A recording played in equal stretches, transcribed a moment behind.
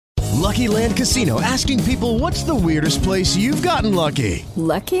Lucky Land Casino, asking people, what's the weirdest place you've gotten lucky?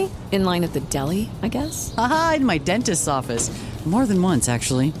 Lucky? In line at the deli, I guess? Aha, in my dentist's office. More than once,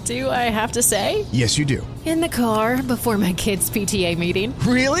 actually. Do I have to say? Yes, you do. In the car before my kids' PTA meeting.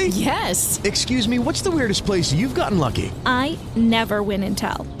 Really? Yes. Excuse me, what's the weirdest place you've gotten lucky? I never win and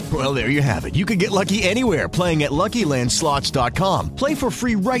tell. Well, there you have it. You can get lucky anywhere, playing at LuckyLandSlots.com. Play for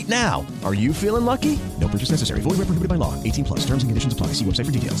free right now. Are you feeling lucky? No purchase necessary. Void where prohibited by law. 18 plus. Terms and conditions apply. See website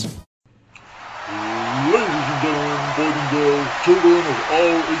for details. Ladies and gentlemen, boys and girls, children of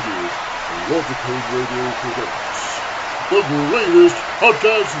all ages, Watercode Radio presents the greatest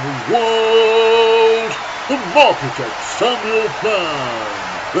podcast in the world, the Architect Samuel Plan,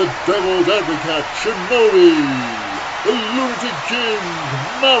 the Devil's Advocate Shinobi, the Lunatic King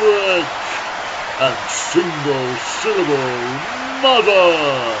Maverick, and single syllable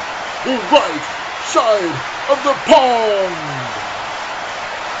mother, the right side of the pond.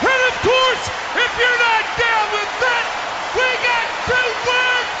 And of course, if you're not down with that, we got 2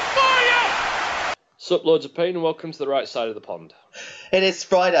 words for you! Sup, loads of pain, and welcome to the right side of the pond. It is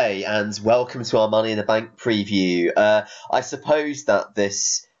Friday, and welcome to our Money in the Bank preview. I suppose that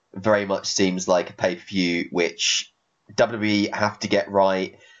this very much seems like a pay-per-view which WWE have to get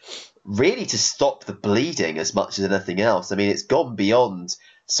right, really to stop the bleeding as much as anything else. I mean, it's gone beyond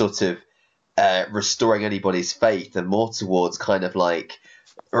sort of restoring anybody's faith and more towards kind of like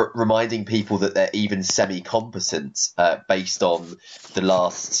reminding people that they're even semi-competent based on the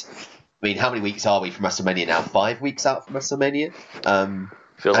last... I mean, how many weeks are we from WrestleMania now? 5 weeks out from WrestleMania?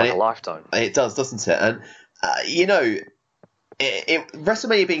 Feels like a lifetime. It does, doesn't it? And,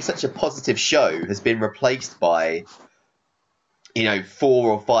 WrestleMania being such a positive show has been replaced by, 4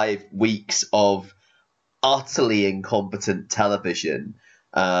 or 5 weeks of utterly incompetent television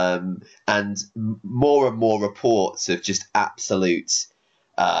and more and more reports of just absolute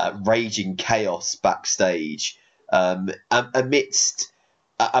raging chaos backstage amidst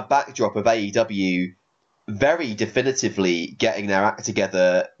a backdrop of AEW very definitively getting their act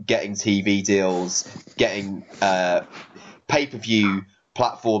together, getting TV deals, getting pay-per-view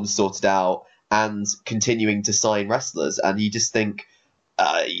platforms sorted out, and continuing to sign wrestlers. And you just think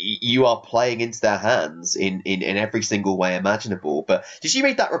you are playing into their hands in every single way imaginable. But did you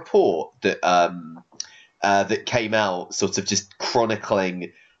read that report that that came out, sort of just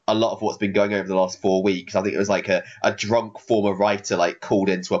chronicling a lot of what's been going over the last 4 weeks? I think it was like a drunk former writer called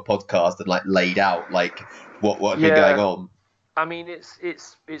into a podcast and laid out what had been going on. I mean,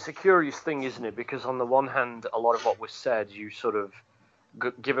 it's a curious thing, isn't it? Because on the one hand, a lot of what was said, you sort of,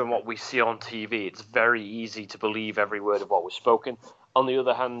 given what we see on TV, it's very easy to believe every word of what was spoken. On the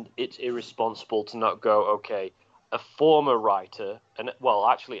other hand, it's irresponsible to not go, okay, a former writer, an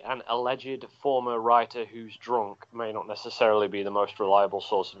alleged former writer who's drunk may not necessarily be the most reliable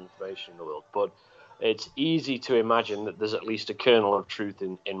source of information in the world, but it's easy to imagine that there's at least a kernel of truth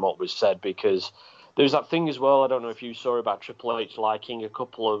in what was said, because there's that thing as well, I don't know if you saw, about Triple H liking a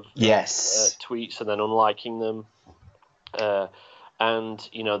couple of tweets and then unliking them. And,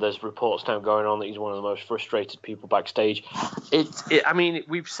 there's reports now going on that he's one of the most frustrated people backstage. I mean,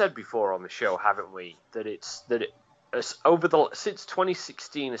 we've said before on the show, haven't we, since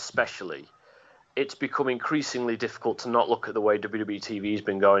 2016 especially, it's become increasingly difficult to not look at the way WWE TV has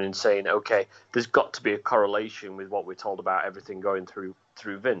been going and saying, okay, there's got to be a correlation with what we're told about everything going through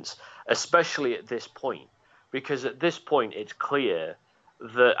Vince, especially at this point. Because at this point, it's clear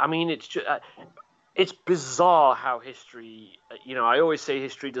that, I mean, it's bizarre how history, I always say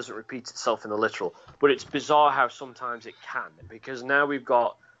history doesn't repeat itself in the literal, but it's bizarre how sometimes it can, because now we've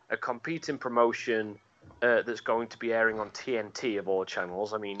got a competing promotion that's going to be airing on TNT of all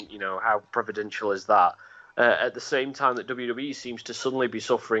channels. I mean, how providential is that? At the same time that WWE seems to suddenly be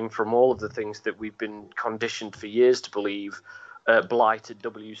suffering from all of the things that we've been conditioned for years to believe blighted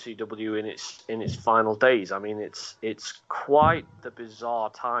WCW in its final days. I mean, it's quite the bizarre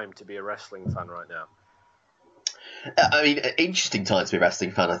time to be a wrestling fan right now. I mean, interesting time to be a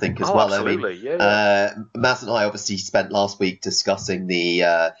wrestling fan, I think, as well. Absolutely, I mean, Maz and I obviously spent last week discussing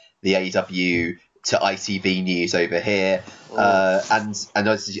the AEW to ITV news over here, and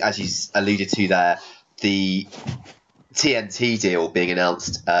as you alluded to there, the TNT deal being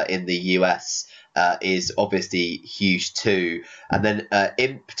announced in the US is obviously huge too. And then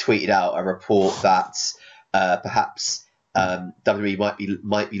Imp tweeted out a report that perhaps WWE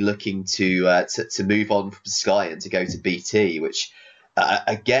might be looking to move on from Sky and to go to BT, which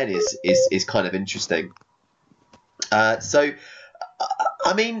again is kind of interesting. So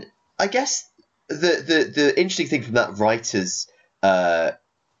I mean, I guess the interesting thing from that writer's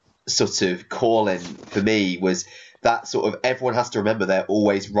sort of call in for me was that sort of everyone has to remember they're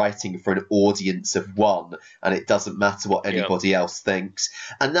always writing for an audience of one, and it doesn't matter what anybody else thinks.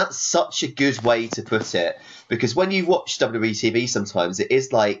 And that's such a good way to put it, because when you watch WWE TV sometimes it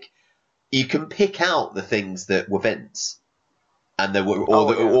is like you can pick out the things that were Vince and that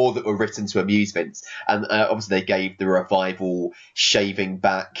were written to amuse Vince. And obviously they gave the Revival shaving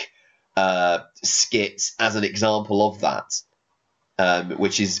back skit as an example of that,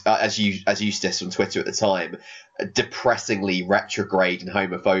 which is, as you said on Twitter at the time, depressingly retrograde and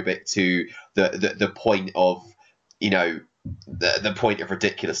homophobic to the point of, the point of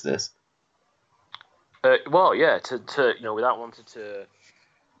ridiculousness. Well, yeah, to without wanting to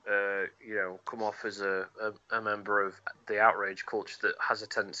come off as a member of the outrage culture that has a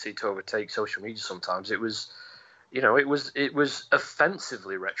tendency to overtake social media sometimes. It was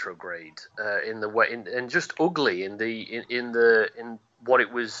offensively retrograde in the way, and just ugly in what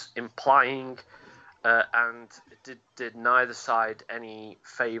it was implying, and it did neither side any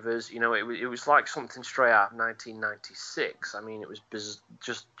favors. It was like something straight out of 1996. I mean, it was just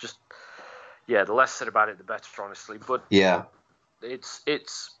the less said about it, the better, honestly. But yeah. It's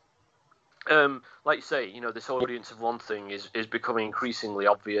like you say, this audience of one thing is becoming increasingly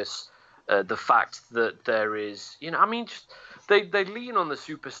obvious. The fact that there is, they lean on the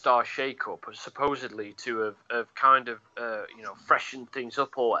superstar shake-up supposedly to have kind of freshened things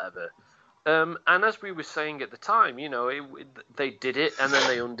up or whatever. And as we were saying at the time, they did it and then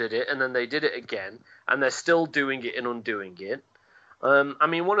they undid it and then they did it again and they're still doing it and undoing it.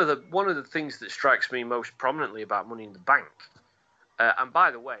 One of the things that strikes me most prominently about Money in the Bank, and by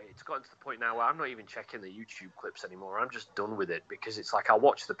the way, it's gotten to the point now where I'm not even checking the YouTube clips anymore. I'm just done with it because it's like I'll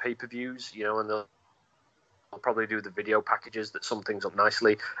watch the pay-per-views, and they'll probably do the video packages that sum things up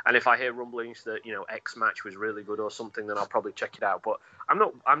nicely. And if I hear rumblings that X match was really good or something, then I'll probably check it out. But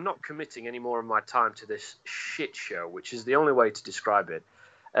I'm not committing any more of my time to this shit show, which is the only way to describe it.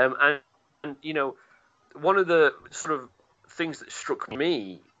 And one of the sort of things that struck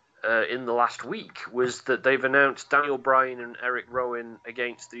me in the last week was that they've announced Daniel Bryan and Eric Rowan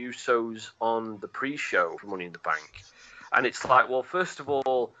against the Usos on the pre-show for Money in the Bank. And it's like, well, first of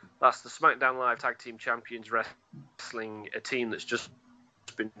all, that's the SmackDown Live Tag Team Champions wrestling, a team that's just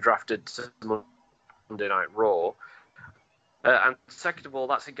been drafted to Monday Night Raw. And second of all,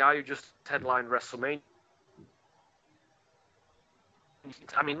 that's a guy who just headlined WrestleMania.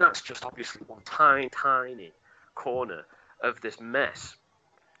 I mean, that's just obviously one tiny corner of this mess.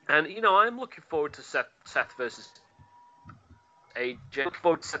 And, I'm looking forward to Seth versus AJ. Looking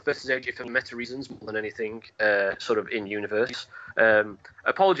forward to Seth versus AJ for meta reasons more than anything sort of in-universe.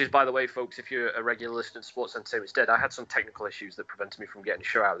 Apologies, by the way, folks, if you're a regular listener to Sports Entertainment's Dead. I had some technical issues that prevented me from getting a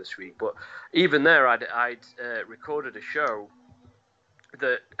show out this week. But even there, I'd recorded a show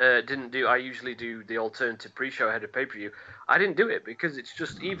that didn't do... I usually do the alternative pre-show ahead of pay-per-view. I didn't do it because it's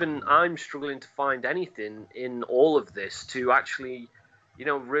just... Even I'm struggling to find anything in all of this to actually...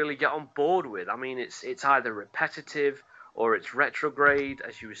 really get on board with. I mean, it's either repetitive or it's retrograde,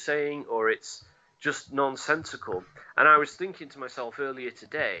 as you were saying, or it's just nonsensical. And I was thinking to myself earlier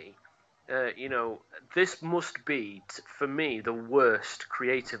today, this must be, for me, the worst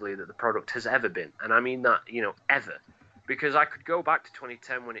creatively that the product has ever been. And I mean that, ever. Because I could go back to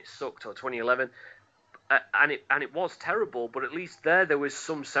 2010 when it sucked, or 2011, and it was terrible, but at least there was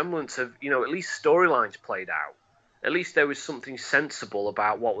some semblance of, at least storylines played out. At least there was something sensible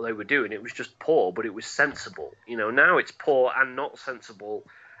about what they were doing. It was just poor, but it was sensible. Now it's poor and not sensible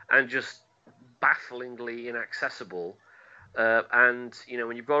and just bafflingly inaccessible. And,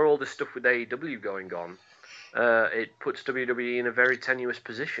 when you've got all this stuff with AEW going on, it puts WWE in a very tenuous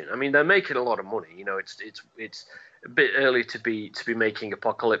position. I mean, they're making a lot of money. It's a bit early to be making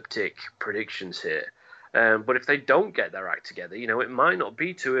apocalyptic predictions here. But if they don't get their act together, it might not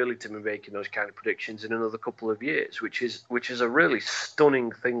be too early to be making those kind of predictions in another couple of years, which is a really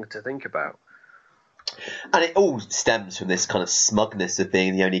stunning thing to think about. And it all stems from this kind of smugness of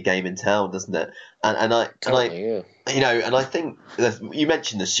being the only game in town, doesn't it? And I think you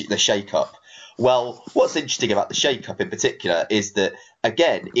mentioned the shake-up. Well, what's interesting about the shake-up in particular is that,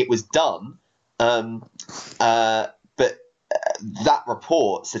 again, it was done, but that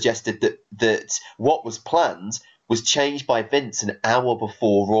report suggested that what was planned was changed by Vince an hour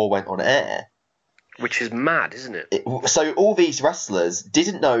before Raw went on air. Which is mad, isn't it? So all these wrestlers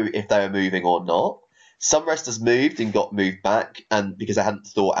didn't know if they were moving or not. Some wrestlers moved and got moved back, and because they hadn't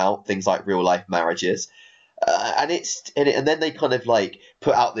thought out things like real life marriages. And then they kind of like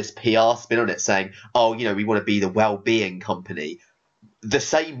put out this PR spin on it saying, we want to be the well-being company. The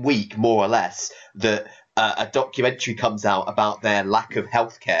same week, more or less, that a documentary comes out about their lack of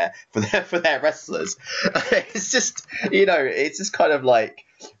healthcare for their wrestlers. It's just, it's just kind of like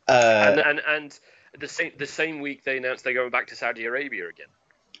and the same week they announced they're going back to Saudi Arabia again.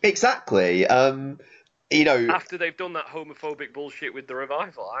 Exactly. After they've done that homophobic bullshit with the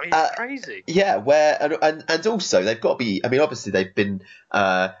revival. I mean, it's crazy. Yeah, and also they've got to be. I mean, obviously they've been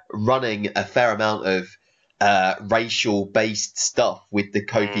running a fair amount of racial-based stuff with the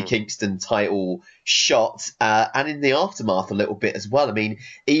Kofi Kingston title shot, and in the aftermath a little bit as well. I mean,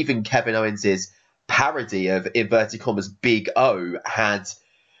 even Kevin Owens' parody of inverted commas Big O had,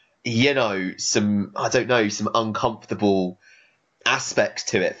 some uncomfortable aspects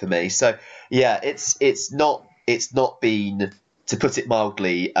to it for me. So yeah, it's not been, to put it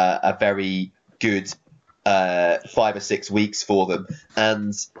mildly, a very good 5 or 6 weeks for them,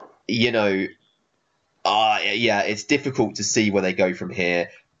 and it's difficult to see where they go from here.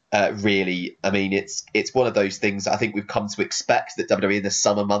 Really, I mean, it's one of those things I think we've come to expect, that WWE in the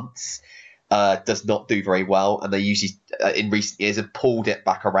summer months does not do very well, and they usually in recent years have pulled it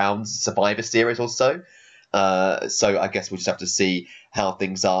back around Survivor Series or so. So I guess we'll just have to see how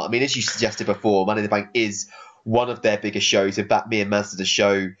things are. I mean, as you suggested before, Money in the Bank is one of their biggest shows. In fact, me and Maz did a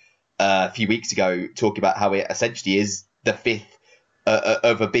show a few weeks ago talking about how it essentially is the fifth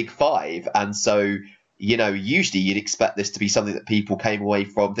of a big five. And so, usually you'd expect this to be something that people came away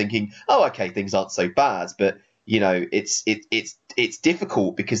from thinking, oh, okay, things aren't so bad. But, it's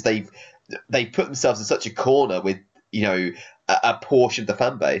difficult because they've put themselves in such a corner with, a portion of the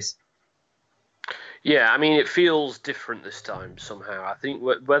fan base. Yeah, I mean, it feels different this time somehow. I think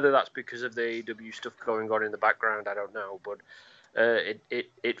whether that's because of the AEW stuff going on in the background, I don't know. But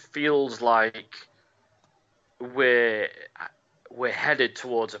it feels like we're headed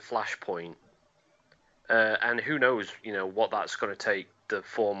towards a flashpoint, and who knows, what that's going to take the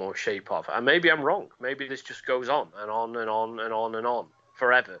form or shape of. And maybe I'm wrong. Maybe this just goes on and on and on and on and on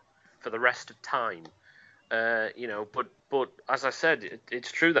forever, for the rest of time. But as I said,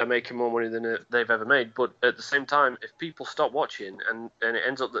 it's true they're making more money than they've ever made. But at the same time, if people stop watching and it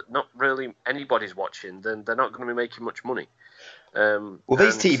ends up that not really anybody's watching, then they're not going to be making much money.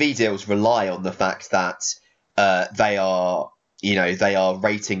 These TV deals rely on the fact that they are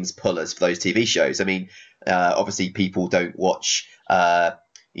ratings pullers for those TV shows. I mean, obviously people don't watch live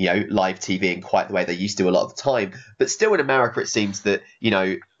TV in quite the way they used to a lot of the time. But still in America, it seems that,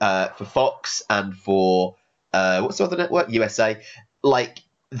 for Fox and for what's the other network? USA,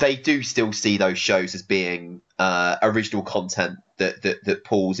 they do still see those shows as being original content that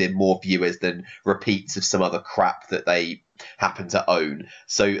pulls in more viewers than repeats of some other crap that they happen to own.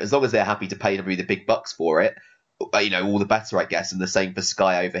 So as long as they're happy to pay the big bucks for it, all the better, I guess. And the same for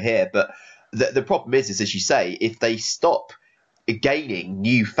Sky over here. But the problem is, as you say, if they stop gaining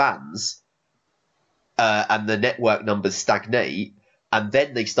new fans and the network numbers stagnate, and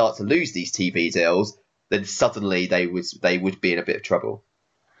then they start to lose these TV deals, then suddenly they would be in a bit of trouble.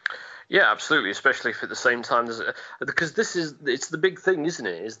 Yeah, absolutely. Especially if at the same time, because it's the big thing, isn't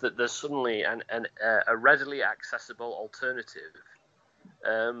it? Is that there's suddenly a readily accessible alternative.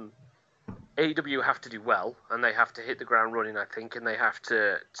 AEW have to do well, and they have to hit the ground running, I think, and they have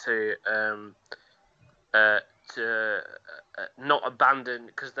to not abandon,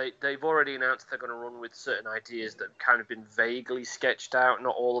 because they've already announced they're going to run with certain ideas that have kind of been vaguely sketched out.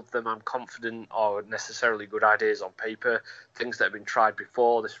 Not all of them, I'm confident, are necessarily good ideas on paper. Things that have been tried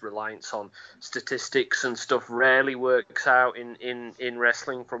before. This reliance on statistics and stuff rarely works out in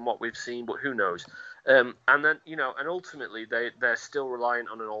wrestling from what we've seen, but who knows. And then, and ultimately they're still reliant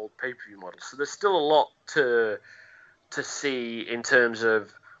on an old pay-per-view model. So there's still a lot to see in terms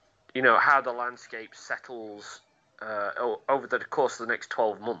of, how the landscape settles over the course of the next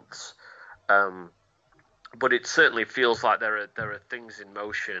 12 months. But it certainly feels like there are things in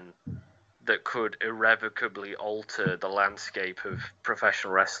motion that could irrevocably alter the landscape of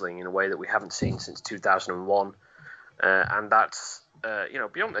professional wrestling in a way that we haven't seen since 2001. And that's,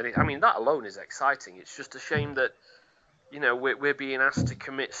 beyond anything. I mean, that alone is exciting. It's just a shame that, we're being asked to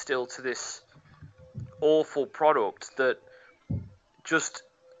commit still to this awful product that just,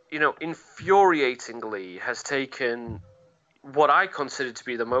 infuriatingly has taken what I consider to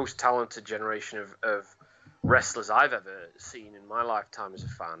be the most talented generation of wrestlers I've ever seen in my lifetime as a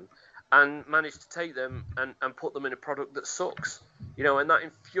fan, and managed to take them and put them in a product that sucks. And that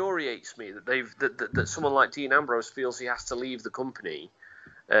infuriates me that that someone like Dean Ambrose feels he has to leave the company,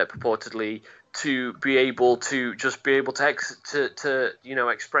 purportedly, to be able to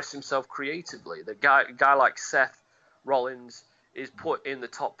express himself creatively. The guy like Seth Rollins is put in the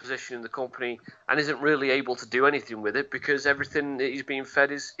top position in the company and isn't really able to do anything with it because everything that he's being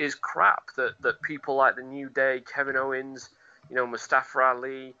fed is crap. That people like the New Day, Kevin Owens, Mustafa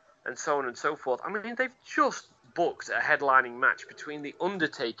Ali, and so on and so forth. I mean, they've just booked a headlining match between The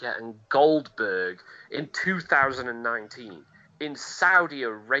Undertaker and Goldberg in 2019 in Saudi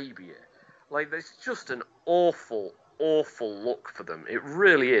Arabia. Like, it's just an awful look for them. It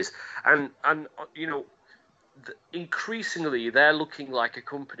really is. And increasingly they're looking like a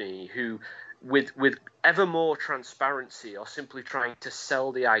company who, with ever more transparency, are simply trying to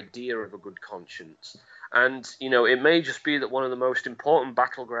sell the idea of a good conscience. And, it may just be that one of the most important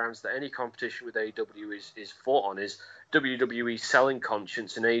battlegrounds that any competition with AEW is fought on is WWE selling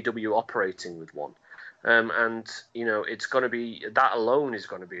conscience and AEW operating with one. It's going to be, that alone is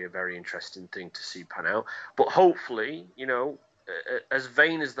going to be a very interesting thing to see pan out. But hopefully, as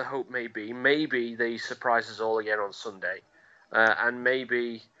vain as the hope may be, maybe they surprise us all again on Sunday. And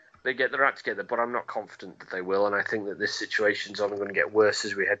maybe they get their act together, but I'm not confident that they will. And I think that this situation's only going to get worse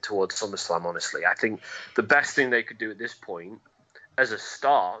as we head towards SummerSlam, honestly. I think the best thing they could do at this point, as a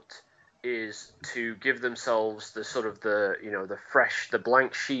start, is to give themselves the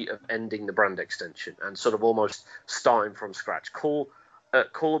blank sheet of ending the brand extension and sort of almost starting from scratch. Call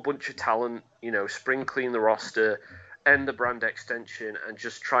a bunch of talent, spring clean the roster, end the brand extension, and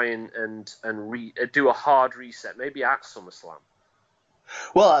just try and do a hard reset, maybe at SummerSlam.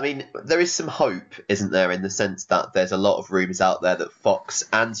 Well, I mean, there is some hope, isn't there, in the sense that there's a lot of rumours out there that Fox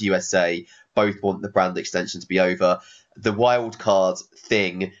and USA both want the brand extension to be over. The wild card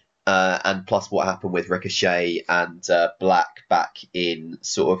thing, and plus what happened with Ricochet and Black back in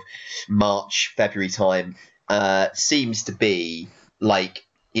sort of March, February time, seems to be like,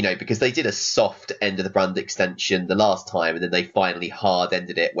 because they did a soft end of the brand extension the last time, and then they finally hard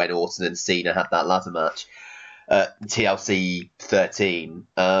ended it when Orton and Cena had that ladder match. TLC 13,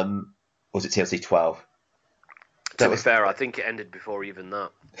 was it TLC 12? To be fair, I think it ended before even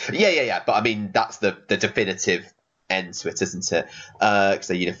that. Yeah. But I mean, that's the definitive end to it, isn't it? Because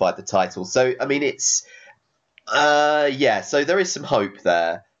they unified the title. So, I mean, it's... so there is some hope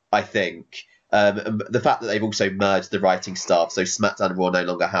there, I think. The fact that they've also merged the writing staff, so SmackDown and Raw no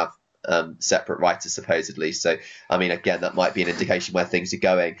longer have separate writers, supposedly. So, I mean, again, that might be an indication where things are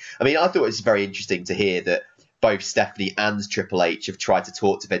going. I mean, I thought it was very interesting to hear that both Stephanie and Triple H have tried to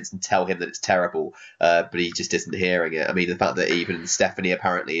talk to Vince and tell him that it's terrible, but he just isn't hearing it. I mean, the fact that even Stephanie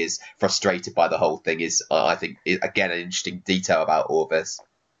apparently is frustrated by the whole thing is, I think, again, an interesting detail about all this.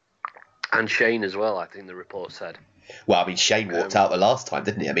 And Shane as well, I think the report said. Well, I mean, Shane walked out the last time,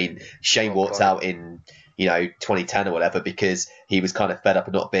 didn't he? I mean, Shane walked out in 2010 or whatever because he was kind of fed up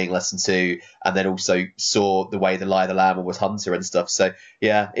of not being listened to, and then also saw the way the Lie of the Lamb was Hunter and stuff. So,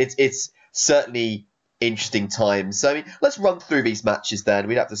 yeah, it's certainly interesting times. So, I mean, let's run through these matches then.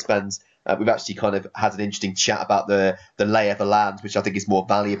 We'd have to spend... we've actually kind of had an interesting chat about the lay of the land, which I think is more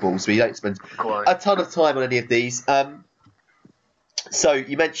valuable. So we don't spend a ton of time on any of these. So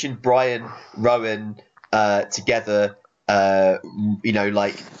you mentioned Brian, Rowan together,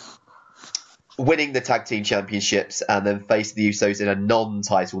 like winning the tag team championships and then facing the Usos in a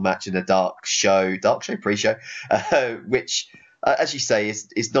non-title match in a dark show pre-show, which, as you say,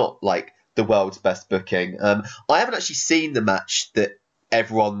 is not like the world's best booking. I haven't actually seen the match that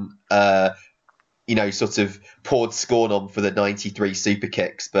everyone, sort of poured scorn on for the 93 super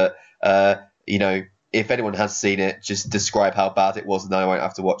kicks. But, if anyone has seen it, just describe how bad it was and then I won't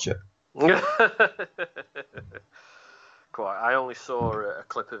have to watch it. Quite. I only saw a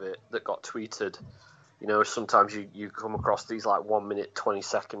clip of it that got tweeted. Sometimes you come across these like 1 minute,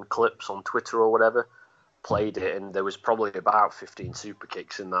 20-second clips on Twitter or whatever. Played it, and there was probably about 15 super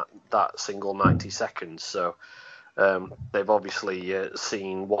kicks in that single 90 seconds. So they've obviously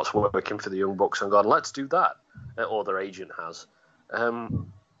seen what's working for the Young Bucks and gone, let's do that. Or their agent has. I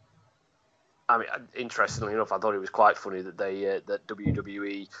mean, interestingly enough, I thought it was quite funny that that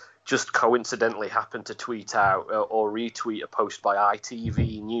WWE just coincidentally happened to tweet out or retweet a post by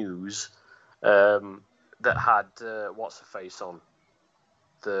ITV News that had what's her face on,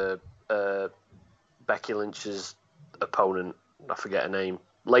 the Becky Lynch's opponent. I forget her name.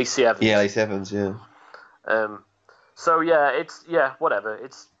 Lacey Evans. Yeah, Lacey Evans. Yeah. So whatever.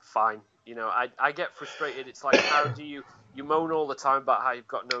 It's fine. I get frustrated. It's like, how do you moan all the time about how you've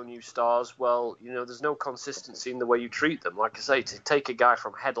got no new stars? Well, there's no consistency in the way you treat them. Like I say, to take a guy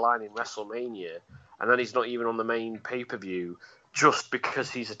from headlining WrestleMania and then he's not even on the main pay-per-view just because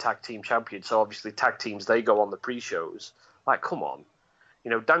he's a tag team champion. So obviously tag teams, they go on the pre-shows. Like, come on.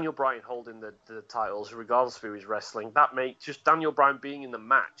 Daniel Bryan holding the titles, regardless of who he's wrestling, that makes just Daniel Bryan being in the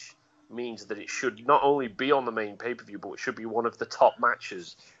match means that it should not only be on the main pay-per-view, but it should be one of the top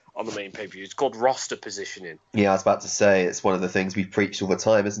matches on the main pay-per-view. It's called roster positioning. Yeah, I was about to say, it's one of the things we preach all the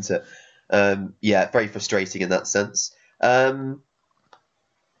time, isn't it? Very frustrating in that sense.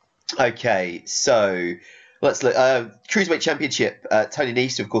 Okay, so let's look. Cruiserweight Championship. Tony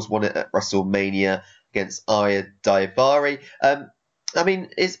Nese, of course, won it at WrestleMania against Arya Daivari. I'm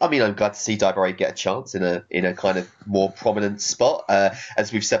glad to see Daivari get a chance in a kind of more prominent spot.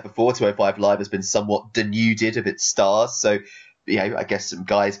 As we've said before, 205 Live has been somewhat denuded of its stars, so I guess some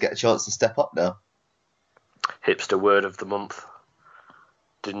guys get a chance to step up now. Hipster word of the month.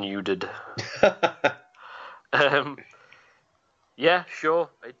 Denuded. Yeah, sure.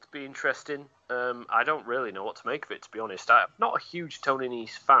 It'd be interesting. I don't really know what to make of it, to be honest. I'm not a huge Tony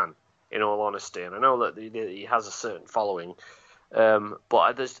Nese fan, in all honesty, and I know that he has a certain following.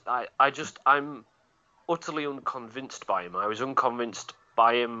 But I'm utterly unconvinced by him. I was unconvinced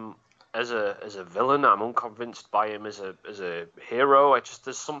by him as a villain. I'm unconvinced by him as a hero.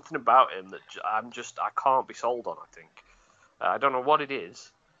 There's something about him that I can't be sold on. I think I don't know what it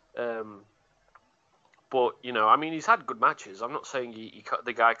is. But he's had good matches. I'm not saying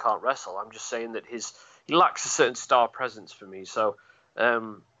the guy can't wrestle. I'm just saying that he lacks a certain star presence for me. So,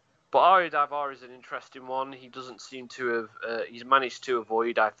 but Arya Daivari is an interesting one. He doesn't seem to have. He's managed to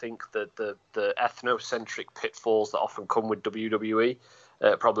avoid, I think, the ethnocentric pitfalls that often come with WWE.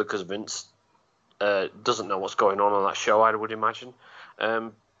 Probably because Vince doesn't know what's going on that show, I would imagine.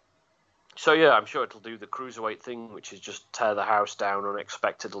 So yeah, I'm sure it'll do the cruiserweight thing, which is just tear the house down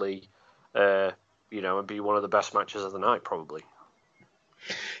unexpectedly. And be one of the best matches of the night, probably.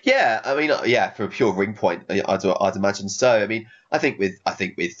 Yeah, for a pure ring point, I'd imagine so. I think with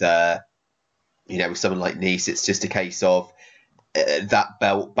someone like Nese, it's just a case of that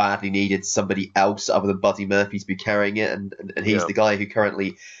belt badly needed somebody else other than Buddy Murphy to be carrying it, and he's the guy who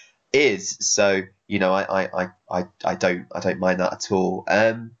currently is. So I don't mind that at all.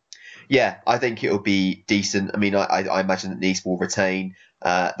 I think it'll be decent. I imagine that Nese will retain.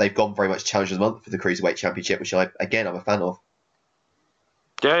 They've gone very much Challenge of the Month for the Cruiserweight Championship, which I'm a fan of.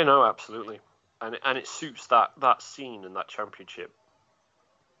 Yeah, no, absolutely, and it suits that scene and that championship.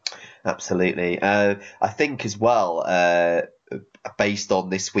 Absolutely. I think as well, based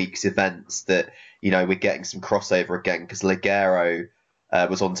on this week's events, that we're getting some crossover again because Ligero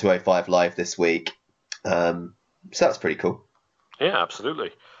was on 205 Live this week, so that's pretty cool. Yeah,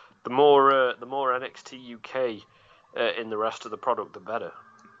 absolutely. The more NXT UK in the rest of the product, the better.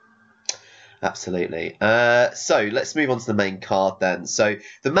 Absolutely. So let's move on to the main card then. So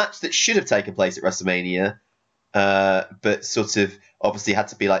the match that should have taken place at WrestleMania, but sort of obviously had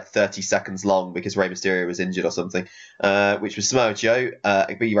to be like 30 seconds long because Rey Mysterio was injured or something, which was Samoa Joe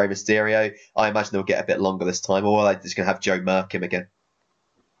beat Rey Mysterio. I imagine they'll get a bit longer this time, or they're just going to have Joe murk him again.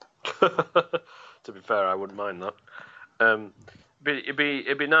 To be fair, I wouldn't mind that. It'd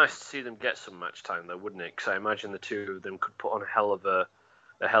be nice to see them get some match time, though, wouldn't it? Because I imagine the two of them could put on a hell of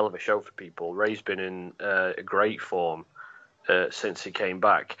a show for people. Ray's been in a great form since he came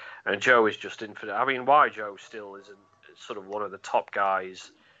back, and Joe is just infinite. Why Joe still isn't sort of one of the top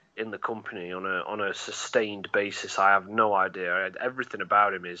guys in the company on a sustained basis, I have no idea. Everything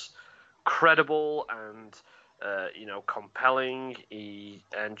about him is credible and compelling,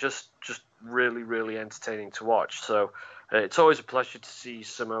 and just really, really entertaining to watch. So it's always a pleasure to see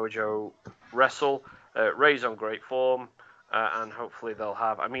Samoa Joe wrestle. Ray's on great form, and hopefully they'll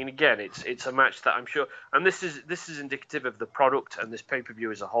have. Again, it's a match that I'm sure, and this is indicative of the product and this pay-per-view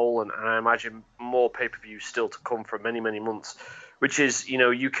as a whole, and I imagine more pay-per-views still to come for many, many months. Which is,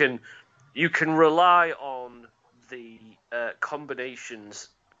 you can rely on the combinations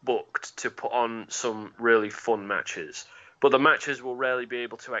booked to put on some really fun matches, but the matches will rarely be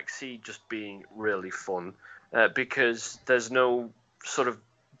able to exceed just being really fun because there's no sort of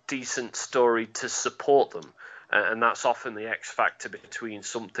decent story to support them, and that's often the X factor between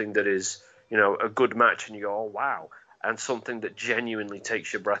something that is a good match and you go, oh wow, and something that genuinely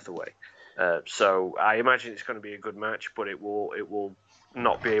takes your breath away. So I imagine it's going to be a good match, but it will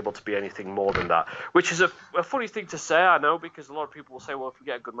not be able to be anything more than that, which is a funny thing to say, I know, because a lot of people will say, well, if we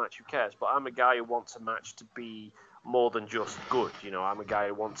get a good match, who cares? But I'm a guy who wants a match to be more than just good. I'm a guy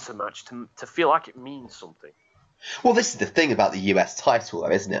who wants a match to feel like it means something. Well, this is the thing about the US title, though,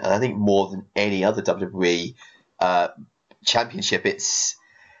 isn't it? And I think more than any other WWE championship, it's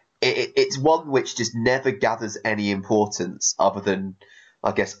one which just never gathers any importance other than,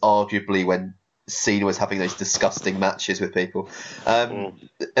 I guess, arguably when Cena was having those disgusting matches with people.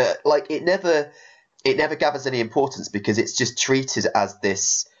 It never gathers any importance because it's just treated as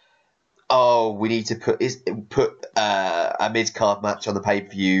this oh, we need to put a mid-card match on the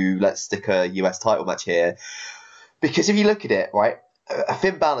pay-per-view. Let's stick a US title match here. Because if you look at it, right,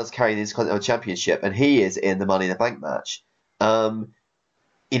 Finn Balor's carrying the Intercontinental Championship, and he is in the Money in the Bank match. For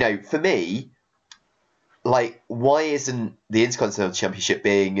me, like, why isn't the Intercontinental Championship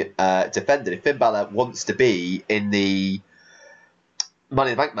being defended? If Finn Balor wants to be in the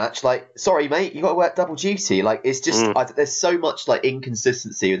Money in the Bank match, like, sorry, mate, you got to work double duty. Like, it's just there's so much like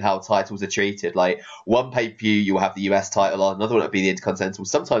inconsistency with how titles are treated. Like, one pay-per-view you'll have the US title on, another one will be the Intercontinental.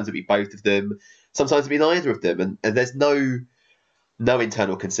 Sometimes it'll be both of them. Sometimes it'll be neither of them, and there's no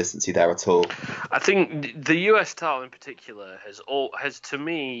internal consistency there at all. I think the US title in particular has to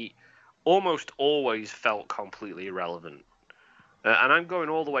me almost always felt completely irrelevant. And I'm going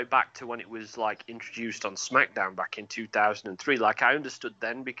all the way back to when it was like introduced on SmackDown back in 2003. Like, I understood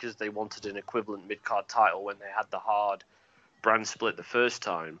then because they wanted an equivalent mid-card title when they had the hard brand split the first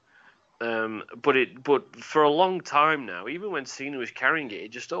time. But for a long time now, even when Cena was carrying it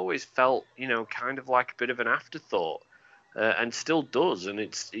just always felt, kind of like a bit of an afterthought, and still does. And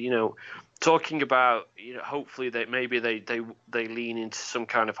it's, talking about, hopefully that maybe they lean into some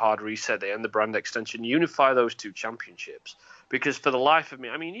kind of hard reset, they end the brand extension, unify those two championships. Because for the life of me,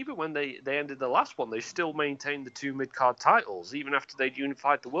 I mean, even when they ended the last one, they still maintained the two mid-card titles, even after they'd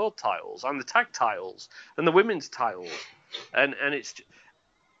unified the world titles and the tag titles and the women's titles. And it's,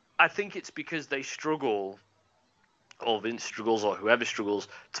 I think it's because they struggle, or Vince struggles, or whoever struggles,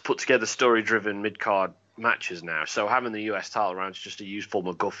 to put together story-driven mid-card matches now. So having the US title around is just a useful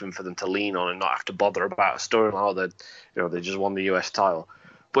MacGuffin for them to lean on and not have to bother about a storyline. They just won the US title.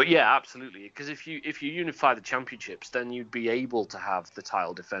 But yeah, absolutely. Because if you unify the championships, then you'd be able to have the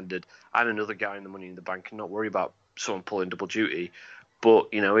title defended and another guy in the Money in the Bank and not worry about someone pulling double duty. But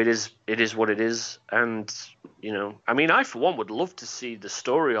it is what it is. And I mean, I for one would love to see the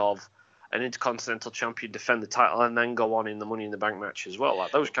story of an Intercontinental Champion defend the title and then go on in the Money in the Bank match as well.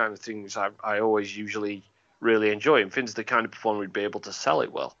 Like, those kind of things I always usually really enjoy. And Finn's the kind of performer who'd be able to sell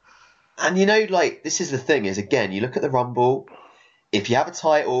it well. And this is the thing, is again, you look at the Rumble. If you have a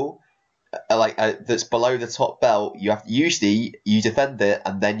title that's below the top belt, you defend it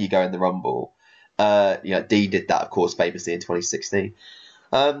and then you go in the Rumble. Dean did that, of course, famously in 2016.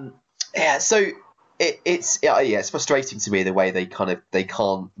 So it's frustrating to me the way they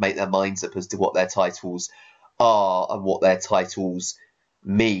can't make their minds up as to what their titles are and what their titles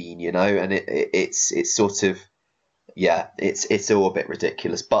mean, and it's sort of. Yeah, it's all a bit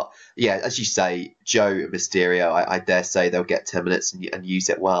ridiculous. But yeah, as you say, Joe and Mysterio, I dare say they'll get 10 minutes and use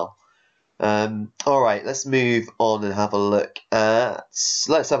it well. All right, let's move on and have a look at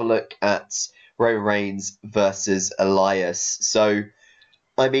Roman Reigns versus Elias. So,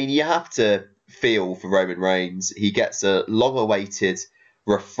 I mean, you have to feel for Roman Reigns. He gets a long-awaited,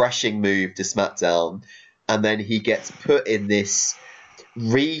 refreshing move to SmackDown, and then he gets put in this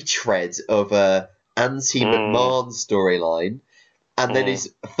retread of a anti-McMahon storyline, and then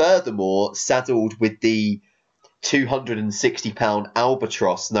is furthermore saddled with the 260-pound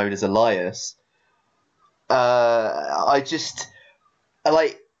albatross known as Elias. I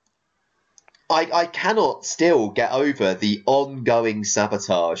cannot still get over the ongoing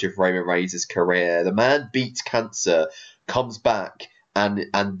sabotage of Roman Reigns' career. The man beats cancer, comes back, and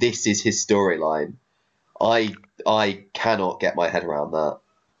this is his storyline. I cannot get my head around that.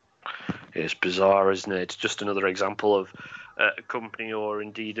 It's bizarre, isn't it? It's just another example of a company or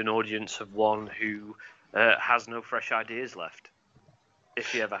indeed an audience of one who has no fresh ideas left,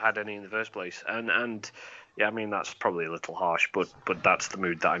 if he ever had any in the first place. And yeah, I mean, that's probably a little harsh, but that's the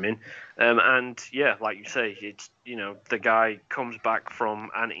mood that I'm in. And yeah, like you say, it's, the guy comes back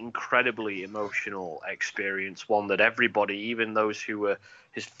from an incredibly emotional experience, one that everybody, even those who were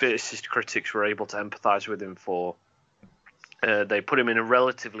his fiercest critics, were able to empathise with him for. They put him in a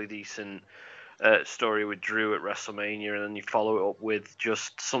relatively decent story with Drew at WrestleMania, and then you follow it up with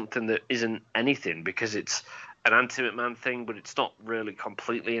just something that isn't anything, because it's an anti-McMahon thing, but it's not really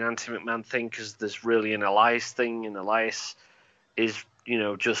completely an anti-McMahon thing, because there's really an Elias thing, and Elias is,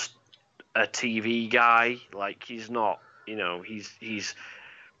 just a TV guy. Like, he's not, he's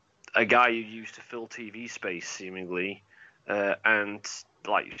a guy who used to fill TV space, seemingly, and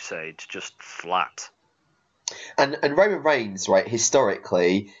like you say, it's just flat. And Roman Reigns, right,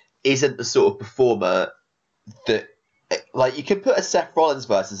 historically, isn't the sort of performer that, like, you can put a Seth Rollins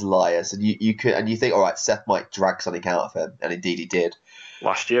versus Elias, and you think, all right, Seth might drag something out of him, and indeed he did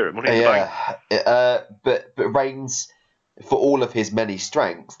last year at Money in the Bank. But Reigns, for all of his many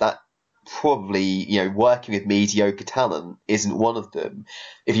strengths, that probably, working with mediocre talent isn't one of them.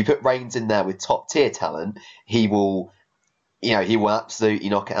 If you put Reigns in there with top tier talent, he will he will absolutely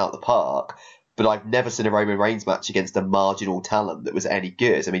knock it out of the park. But I've never seen a Roman Reigns match against a marginal talent that was any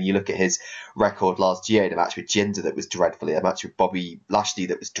good. I mean, you look at his record last year in a match with Jinder that was dreadful, a match with Bobby Lashley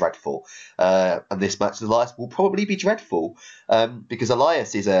that was dreadful, and this match with Elias will probably be dreadful because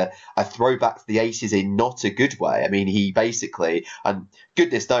Elias is a throwback to the 80s in not a good way. I mean, he basically, and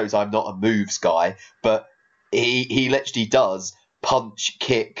goodness knows I'm not a moves guy, but he literally does punch,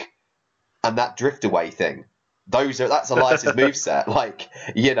 kick, and that drift away thing. That's Elias's moveset,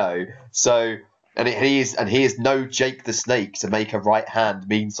 So, and he is no Jake the Snake to make a right hand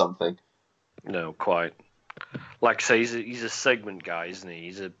mean something. No, quite. Like I say, he's a segment guy, isn't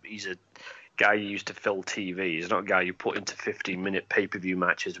he? He's a guy you used to fill TV. He's not a guy you put into 15-minute pay-per-view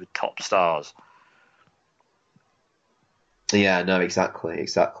matches with top stars. Yeah, no, exactly.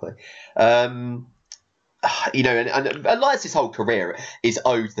 And Elias' whole career is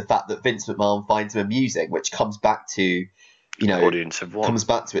owed to the fact that Vince McMahon finds him amusing, which comes back to, audience of one. Comes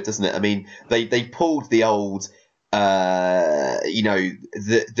back to it, doesn't it? I mean, they pulled the old, the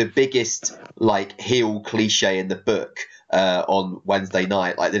biggest heel cliche in the book on Wednesday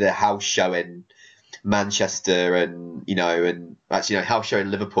night. Like they did a house show in Manchester and actually a house show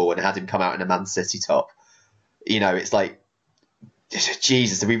in Liverpool and had him come out in a Man City top. It's like,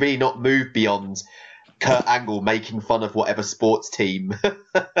 Jesus, did we really not move beyond Kurt Angle making fun of whatever sports team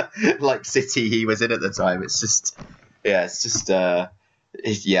City he was in at the time? It's just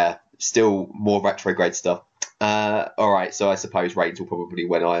still more retrograde stuff. All right, so I suppose Reigns will probably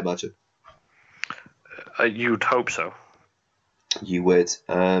win, I imagine. You'd hope so. You would.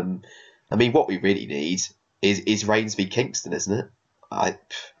 I mean, what we really need is Reigns v Kingston, isn't it?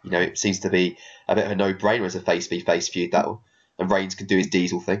 It seems to be a bit of a no-brainer as a face v face feud, that one. And Reigns can do his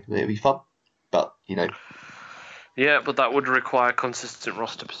Diesel thing. It'll be fun. But, Yeah, but that would require consistent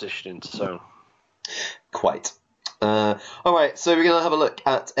roster positioning, so... Quite. All right, so we're going to have a look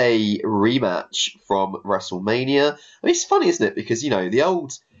at a rematch from WrestleMania. I mean, it's funny, isn't it? Because, the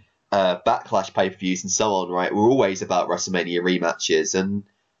old Backlash pay-per-views and so on, right, were always about WrestleMania rematches. And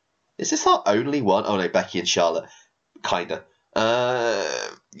is this our only one? Oh, no, Becky and Charlotte. Kinda.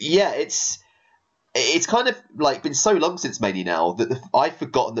 Yeah, it's kind of been so long since Mania now that I've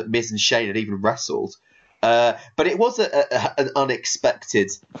forgotten that Miz and Shane had even wrestled. But it was an unexpected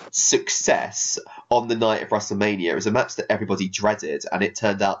success on the night of WrestleMania. It was a match that everybody dreaded, and it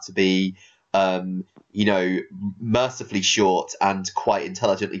turned out to be, mercifully short and quite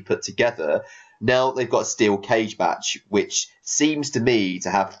intelligently put together. Now they've got a steel cage match, which seems to me to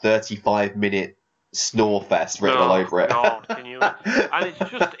have 35-minute snore fest written all over it. God, can you? And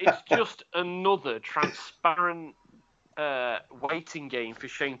it's just another transparent waiting game for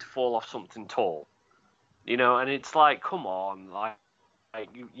Shane to fall off something tall. And it's like, come on,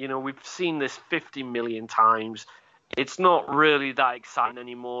 we've seen this 50 million times. It's not really that exciting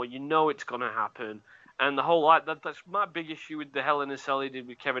anymore. It's going to happen. And the whole that's my big issue with the Hell in a Cell he did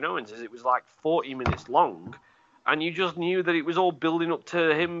with Kevin Owens is it was 40 minutes long. And you just knew that it was all building up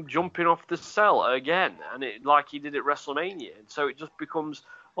to him jumping off the cell again, and it like he did at WrestleMania. And so it just becomes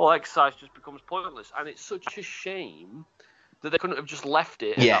exercise just becomes pointless, and it's such a shame that they couldn't have just left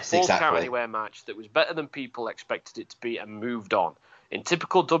it. Yes, that exactly. Count Anywhere match that was better than people expected it to be, and moved on. In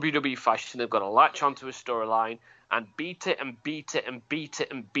typical WWE fashion, they've got to latch onto a storyline and beat it and beat it and beat it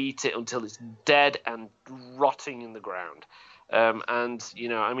and beat it until it's dead and rotting in the ground.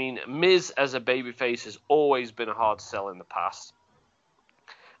 Miz as a babyface has always been a hard sell in the past.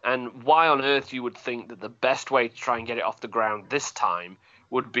 And why on earth you would think that the best way to try and get it off the ground this time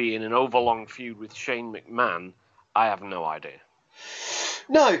would be in an overlong feud with Shane McMahon, I have no idea.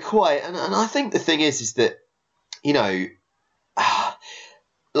 No, quite. And I think the thing is that,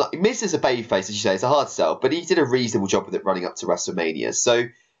 Miz as a babyface, as you say, it's a hard sell, but he did a reasonable job with it running up to WrestleMania. So,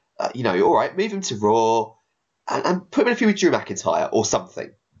 all right, move him to Raw. And put him in a feud with Drew McIntyre or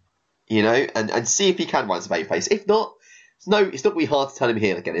something, and see if he can run as a babyface. If not, it's not going to be hard to turn him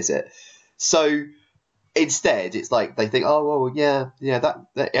heel again, is it? So instead, it's like they think, oh, well, yeah,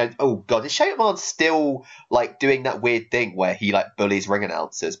 oh God, is Shane McMahon still doing that weird thing where he bullies ring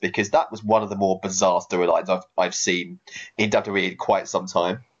announcers? Because that was one of the more bizarre storylines I've seen in WWE in quite some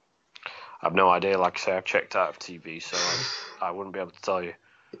time. I've no idea. Like I say, I've checked out of TV, so I wouldn't be able to tell you.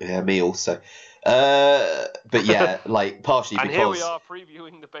 Yeah, me also. But yeah, partially and because... And here we are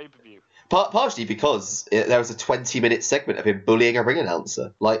previewing the pay-per-view. Partially because there was a 20-minute segment of him bullying a ring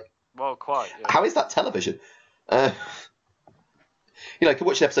announcer. Well, quite, yeah. How is that television? You can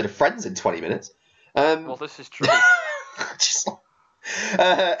watch an episode of Friends in 20 minutes. Well, this is true.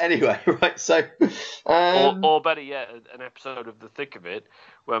 Anyway, right, so... or better yet, an episode of The Thick of It,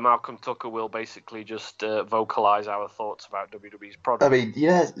 where Malcolm Tucker will basically just vocalise our thoughts about WWE's product. I mean,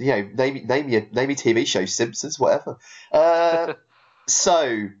 name your TV show, Simpsons, whatever. Not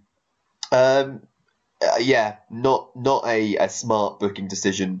a smart booking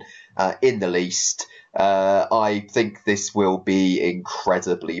decision in the least. I think this will be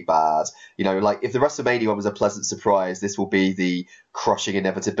incredibly bad. If the WrestleMania one was a pleasant surprise, this will be the crushing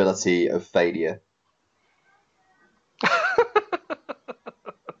inevitability of failure.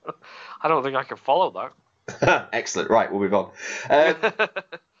 I don't think I can follow that. Excellent. Right, we'll move on.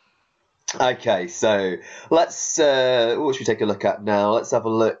 Okay, so let's. What should we take a look at now? Let's have a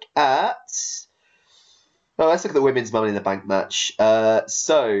look at. Let's look at the women's Money in the Bank match.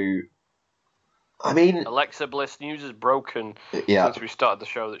 Alexa Bliss news is broken since we started the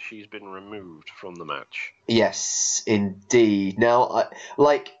show that she's been removed from the match. Yes, indeed. Now,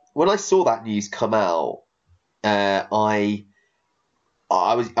 when I saw that news come out, I'm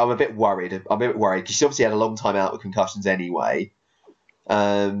a bit worried. Because she obviously had a long time out with concussions anyway.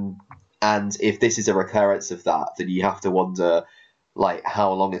 And if this is a recurrence of that, then you have to wonder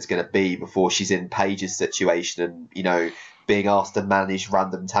how long it's going to be before she's in Paige's situation and being asked to manage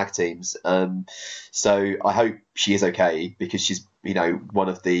random tag teams. So I hope she is okay, because she's one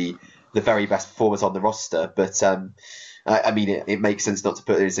of the very best performers on the roster. But it makes sense not to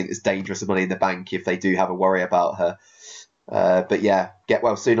put anything as dangerous as Money in the Bank if they do have a worry about her. But yeah, get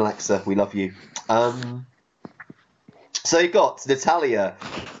well soon, Alexa. We love you. So you've got Natalya.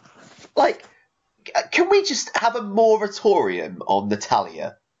 Can we just have a moratorium on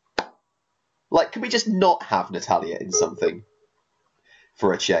Natalya? Can we just not have Natalya in something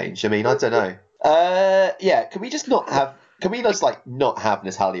for a change? I don't know. Can we just not have... Can we just not have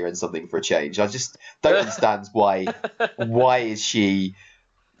Natalya in something for a change? I just don't understand why is she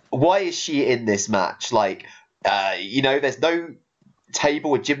in this match? There's no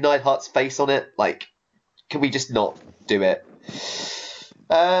table with Jim Neidhart's face on it. Can we just not do it?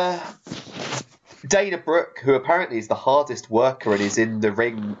 Dana Brooke, who apparently is the hardest worker and is in the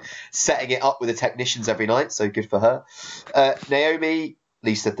ring setting it up with the technicians every night, so good for her. Naomi,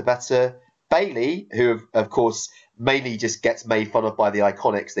 least said the better. Bayley, who of course mainly just gets made fun of by the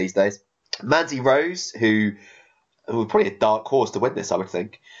Iconics these days. Mandy Rose, who probably a dark horse to win this, I would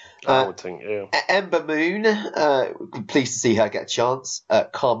think. I would think, yeah. Ember Moon, pleased to see her get a chance.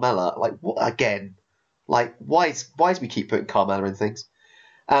 Carmella, what again? Why do we keep putting Carmella in things?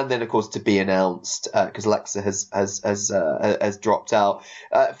 And then, of course, to be announced, because Alexa has dropped out.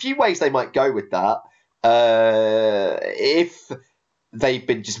 A few ways they might go with that. If they've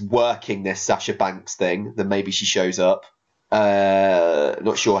been just working this Sasha Banks thing, then maybe she shows up.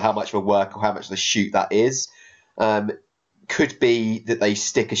 Not sure how much of a work or how much of a shoot that is. Could be that they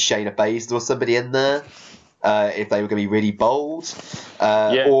stick a Shayna Baszler or somebody in there if they were going to be really bold.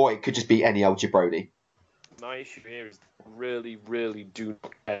 Or it could just be any old jabroni. My issue here is really, really do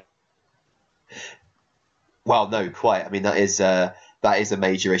not care. Well, no, quite. That is a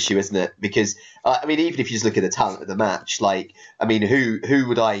major issue, isn't it? Because even if you just look at the talent of the match, who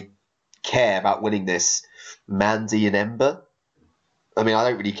would I care about winning this? Mandy and Ember? I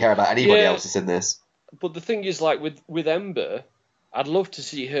don't really care about anybody else that's in this. But the thing is, with Ember, I'd love to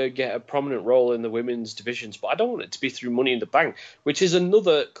see her get a prominent role in the women's divisions, but I don't want it to be through Money in the Bank, which is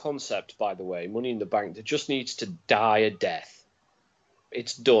another concept, by the way, Money in the Bank, that just needs to die a death.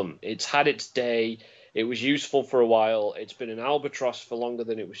 It's done. It's had its day. It was useful for a while. It's been an albatross for longer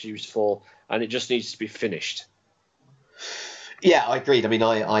than it was used for, and it just needs to be finished. Yeah, I agreed.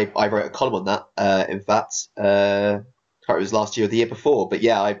 I wrote a column on that, in fact. I can't remember if it was last year or the year before, but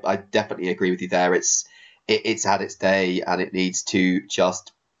yeah, I definitely agree with you there. It's had its day, and it needs to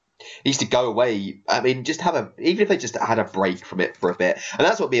go away. Just even if they just had a break from it for a bit, and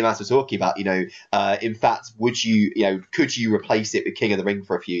that's what me and Matt were talking about. In fact, could you replace it with King of the Ring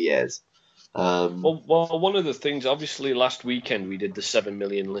for a few years? Well, one of the things, obviously, last weekend we did the 7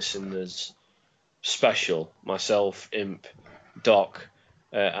 million listeners special. Myself, Imp, Doc,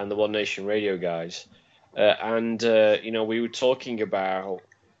 and the One Nation Radio guys, and we were talking about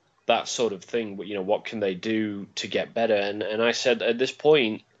that sort of thing. What can they do to get better? And I said, at this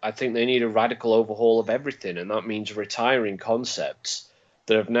point, I think they need a radical overhaul of everything, and that means retiring concepts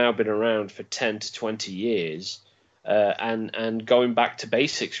that have now been around for 10 to 20 years, and going back to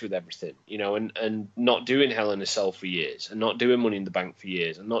basics with everything, and not doing Hell in a Cell for years, and not doing Money in the Bank for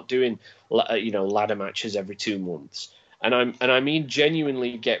years, and not doing ladder matches every 2 months. And I mean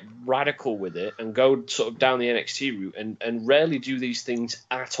genuinely get radical with it and go sort of down the NXT route and rarely do these things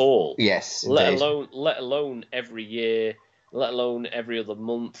at all. Yes, let alone every year let alone every other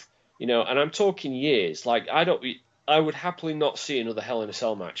month. And I'm talking years. Like, I would happily not see another Hell in a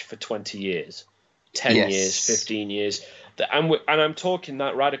Cell match for 20 years, 10 years, 15 years. And I'm talking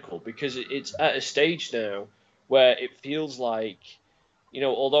that radical because it's at a stage now where it feels like,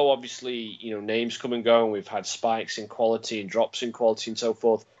 although obviously, names come and go and we've had spikes in quality and drops in quality and so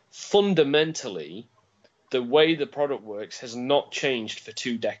forth, fundamentally, the way the product works has not changed for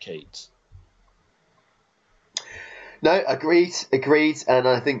 2 decades. No, agreed. And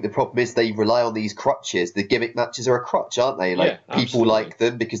I think the problem is they rely on these crutches. The gimmick matches are a crutch, aren't they? Like, people absolutely. like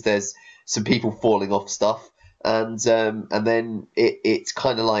them because there's some people falling off stuff, and then it's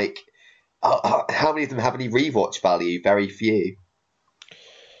kind of like, how many of them have any rewatch value? Very few.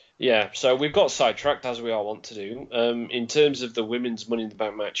 Yeah, so we've got sidetracked, as we all want to do. In terms of the women's Money in the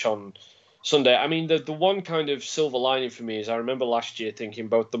Bank match on Sunday, I mean, the one kind of silver lining for me is I remember last year thinking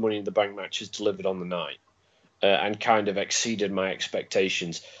both the Money in the Bank matches delivered on the night. And kind of exceeded my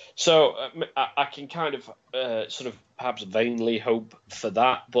expectations. So I can kind of sort of perhaps vainly hope for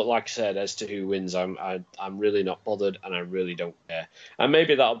that. But like I said, as to who wins, I'm really not bothered, and I really don't care. And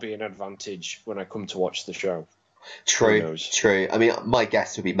maybe that'll be an advantage when I come to watch the show. True. I mean, my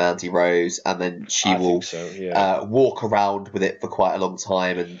guess would be Mandy Rose, and then she will walk around with it for quite a long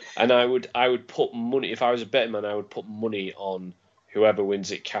time. And I would put money, if I was a betting man, I would put money on whoever wins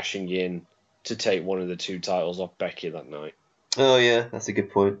it cashing in to take one of the 2 titles off Becky that night. Oh, yeah, that's a good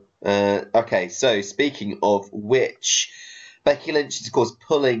point. Okay, so speaking of which, Becky Lynch is, of course,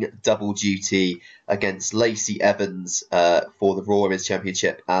 pulling double duty against Lacey Evans for the Raw Women's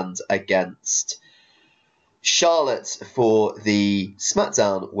Championship and against Charlotte for the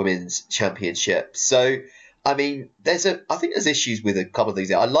SmackDown Women's Championship. So, I mean, I think there's issues with a couple of things.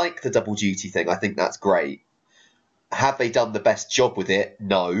 I like the double duty thing. I think that's great. Have they done the best job with it?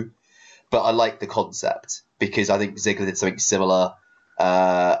 No. But I like the concept because I think Ziggler did something similar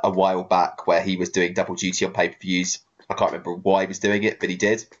a while back where he was doing double duty on pay-per-views. I can't remember why he was doing it, but he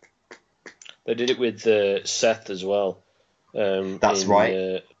did. They did it with Seth as well. That's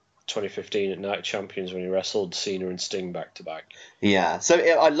right. 2015 at Night of Champions when he wrestled Cena and Sting back-to-back. Yeah, so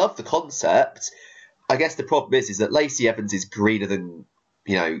I love the concept. I guess the problem is that Lacey Evans is greener than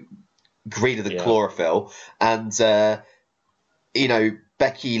chlorophyll. And,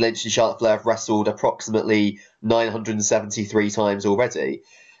 Becky Lynch and Charlotte Flair have wrestled approximately 973 times already.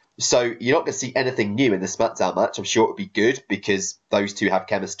 So you're not going to see anything new in the SmackDown match. I'm sure it would be good because those two have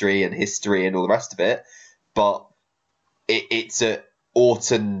chemistry and history and all the rest of it. But it's at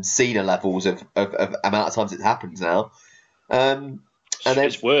Orton Cena levels of amount of times it happens now.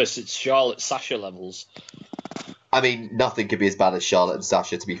 It's worse. It's Charlotte Sasha levels. I mean, nothing could be as bad as Charlotte and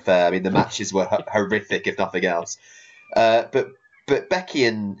Sasha, to be fair. I mean, the matches were horrific, if nothing else. But Becky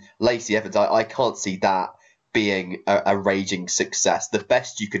and Lacey Evans, I can't see that being a raging success. The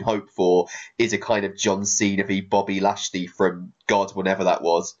best you can hope for is a kind of John Cena v Bobby Lashley from God, whenever that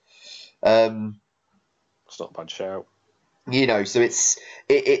was. It's not a bad shout. So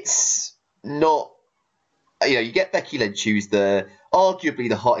it's not. You get Becky Lynch, who's arguably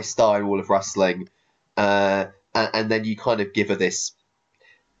the hottest star in all of wrestling, and then you kind of give her this,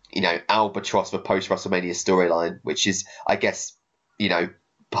 albatross of a post-WrestleMania storyline, which is, I guess,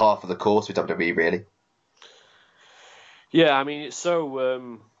 half of the course with WWE, really. Yeah, I mean, it's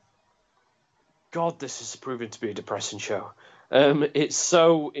so... God, this is proving to be a depressing show. It's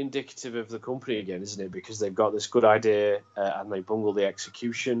so indicative of the company again, isn't it? Because they've got this good idea and they bungle the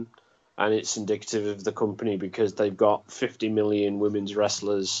execution. And it's indicative of the company because they've got 50 million women's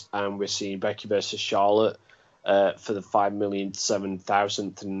wrestlers and we're seeing Becky versus Charlotte for the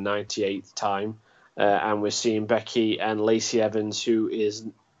 5,007,098th time. And we're seeing Becky and Lacey Evans, who is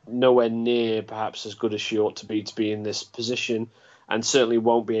nowhere near perhaps as good as she ought to be in this position, and certainly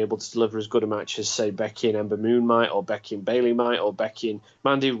won't be able to deliver as good a match as, say, Becky and Ember Moon might, or Becky and Bayley might, or Becky and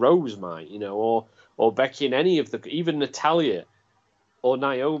Mandy Rose might, or Becky and any of even Natalya or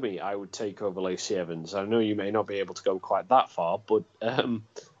Naomi, I would take over Lacey Evans. I know you may not be able to go quite that far, but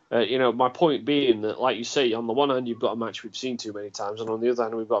my point being that, like you say, on the one hand, you've got a match we've seen too many times, and on the other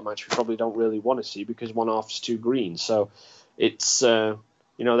hand, we've got a match we probably don't really want to see because one half's too green. So it's,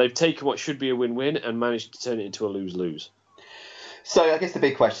 they've taken what should be a win-win and managed to turn it into a lose-lose. So I guess the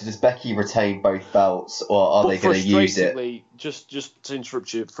big question is, Becky retain both belts, or are they going to use it? Just to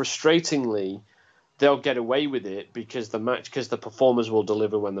interrupt you, frustratingly, they'll get away with it because the performers will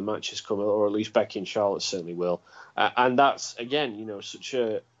deliver when the matches come, or at least Becky and Charlotte certainly will. And that's, again, such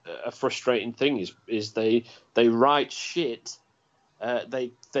a frustrating thing is they write shit.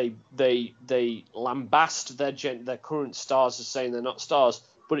 They lambast their current stars as saying they're not stars,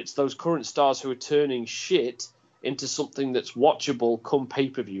 but it's those current stars who are turning shit into something that's watchable come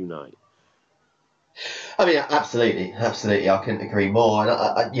pay-per-view night. I mean, absolutely. I couldn't agree more. And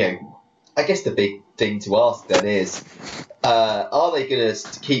I guess the big thing to ask then is, are they going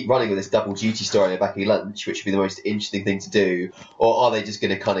to keep running with this double duty story of Becky Lynch, which would be the most interesting thing to do, or are they just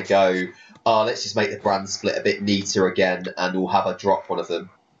going to kind of go, let's just make the brand split a bit neater again, and we'll have her drop one of them?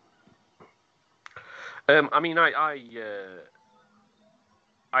 I mean, I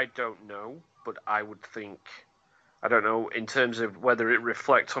don't know, but I would think, I don't know in terms of whether it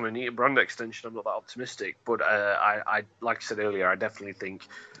reflects on a neat brand extension. I'm not that optimistic, but I like I said earlier, I definitely think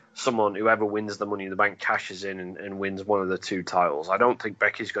whoever wins the Money in the Bank cashes in and wins one of the two titles. I don't think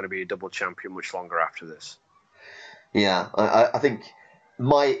Becky's going to be a double champion much longer after this. Yeah, I think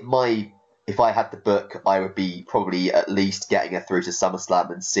my if I had the book, I would be probably at least getting her through to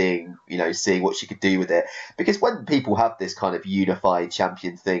SummerSlam and seeing what she could do with it. Because when people have this kind of unified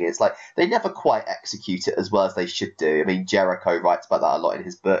champion thing, it's like they never quite execute it as well as they should do. I mean, Jericho writes about that a lot in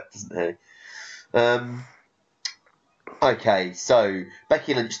his book, doesn't he? Okay, so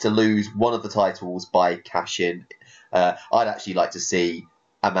Becky Lynch to lose one of the titles by cash-in. I'd actually like to see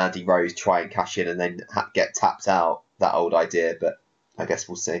Mandy Rose try and cash in and then get tapped out. That old idea, but I guess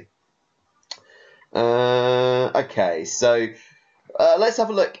we'll see. Okay, so let's have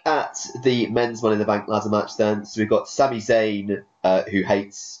a look at the men's Money in the Bank ladder match then. So we've got Sami Zayn, who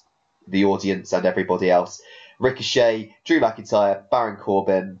hates the audience and everybody else. Ricochet, Drew McIntyre, Baron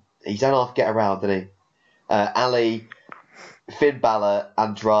Corbin. He don't half get around, did he? Ali, Finn Balor,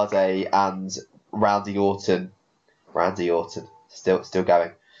 Andrade, and Randy Orton. Still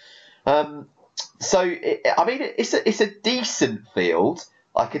going. It's a decent field.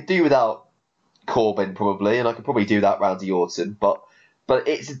 I could do without Corbin probably, and I could probably do without Randy Orton, but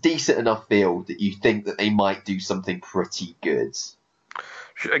it's a decent enough field that you think that they might do something pretty good.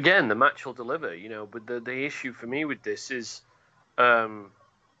 Again, the match will deliver, but the issue for me with this is,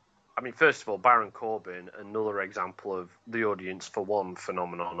 first of all, Baron Corbin, another example of the audience for one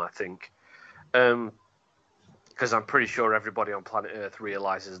phenomenon, I think. Because I'm pretty sure everybody on planet Earth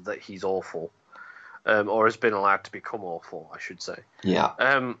realises that he's awful. Or has been allowed to become awful, I should say.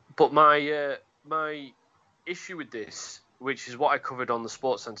 Yeah. But my issue with this, which is what I covered on the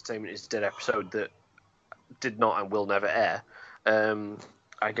Sports Entertainment is Dead episode that did not and will never air.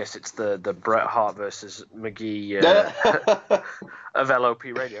 I guess it's the Bret Hart versus McGee of LOP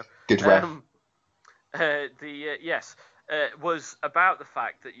Radio. Good ref. Was about the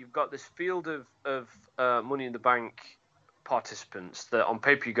fact that you've got this field of Money in the Bank participants that on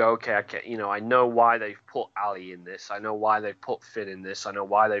paper you go, okay, I know why they've put Ali in this. I know why they've put Finn in this. I know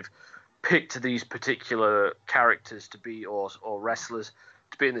why they've picked these particular characters to be or wrestlers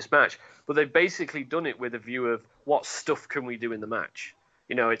to be in this match. But they've basically done it with a view of what stuff can we do in the match.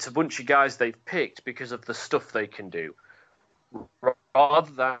 It's a bunch of guys they've picked because of the stuff they can do, rather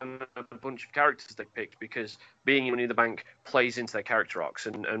than a bunch of characters they picked because being in Money in the Bank plays into their character arcs.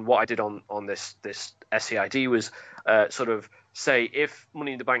 And what I did on this SEID was sort of say if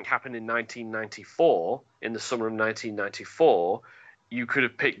Money in the Bank happened in 1994, in the summer of 1994, you could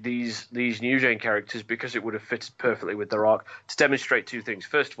have picked these New Gen characters because it would have fitted perfectly with their arc to demonstrate two things.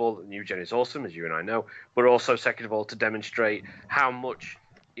 First of all, that New Gen is awesome, as you and I know, but also second of all, to demonstrate how much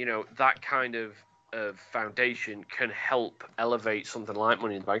that kind of foundation can help elevate something like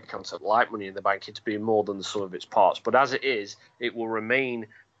Money in the Bank, a concept like Money in the Bank, into being more than the sum of its parts. But as it is, it will remain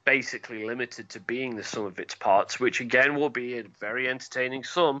basically limited to being the sum of its parts, which again will be a very entertaining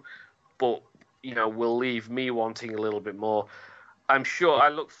sum, but will leave me wanting a little bit more. I'm sure I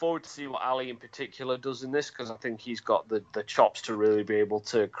look forward to see what Ali in particular does in this, because I think he's got the chops to really be able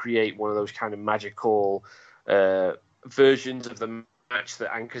to create one of those kind of magical versions of the match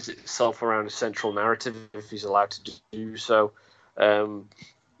that anchors itself around a central narrative if he's allowed to do so.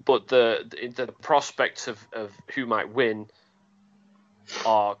 But the prospects of who might win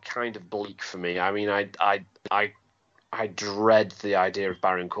are kind of bleak for me. I mean, I dread the idea of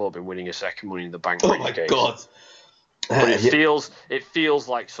Baron Corbin winning a second Money in the Bank. Oh my God! But it feels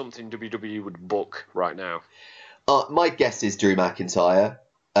like something WWE would book right now. My guess is Drew McIntyre,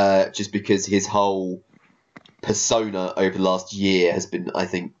 just because his whole persona over the last year has been, I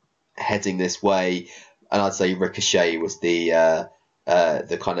think, heading this way, and I'd say Ricochet was the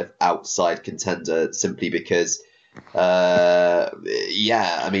kind of outside contender simply because, I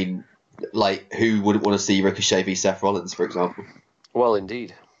mean, like who wouldn't want to see Ricochet v Seth Rollins, for example? Well,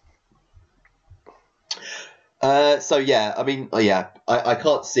 indeed. I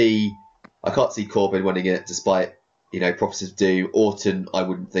can't see Corbin winning it, despite prophecies do. Orton, I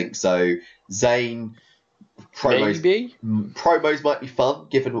wouldn't think so. Zayn, Promos might be fun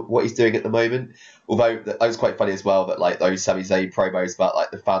given what he's doing at the moment. Although that was quite funny as well that like those Sami Zayn promos about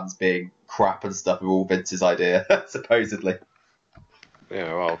like the fans being crap and stuff were all Vince's idea supposedly.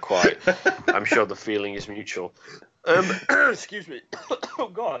 Yeah, well, quite. I'm sure the feeling is mutual. Excuse me. Oh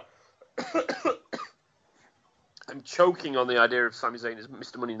God. I'm choking on the idea of Sami Zayn as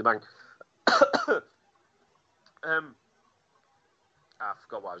Mr. Money in the Bank. I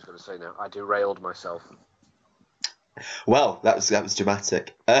forgot what I was going to say now. I derailed myself. Well, that was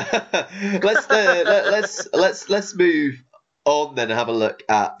dramatic. Let's move on then and have a look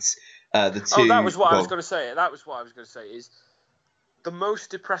at the two. Oh, that was what I was going to say. Is the most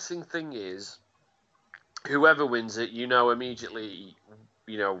depressing thing is whoever wins it, immediately,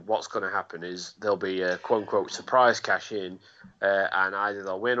 what's going to happen is there'll be a quote-unquote surprise cash in, and either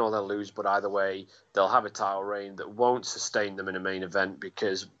they'll win or they'll lose, but either way, they'll have a title reign that won't sustain them in a main event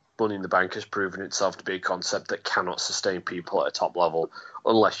because Money in the Bank has proven itself to be a concept that cannot sustain people at a top level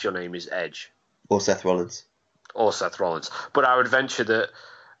unless your name is Edge. Or Seth Rollins. But I would venture that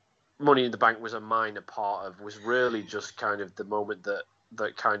Money in the Bank was a minor part of, was really just kind of the moment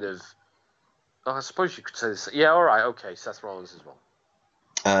that kind of, I suppose you could say this. Yeah, all right, okay, Seth Rollins as well.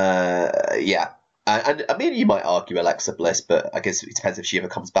 Yeah. And I mean, you might argue Alexa Bliss, but I guess it depends if she ever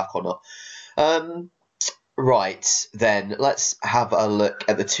comes back or not. Right, then, let's have a look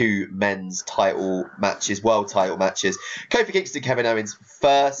at the two men's world title matches. Kofi Kingston, Kevin Owens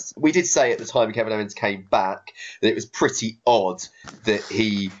first. We did say at the time Kevin Owens came back that it was pretty odd that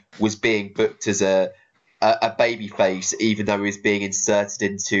he was being booked as a babyface, even though he was being inserted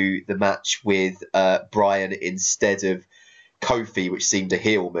into the match with Bryan instead of Kofi, which seemed a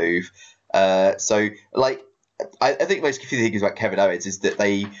heel move. I think the most confusing thing about Kevin Owens is that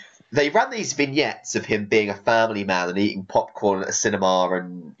they ran these vignettes of him being a family man and eating popcorn at a cinema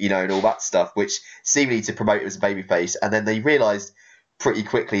and and all that stuff, which seemingly to promote him as a babyface. And then they realised pretty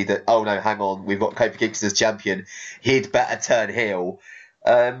quickly that, oh no, hang on, we've got Kofi Kingston as champion. He'd better turn heel.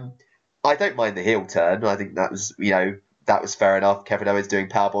 I don't mind the heel turn. I think that was fair enough. Kevin Owens doing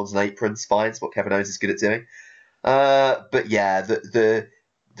powerbombs and aprons, fine. It's what Kevin Owens is good at doing. But yeah, the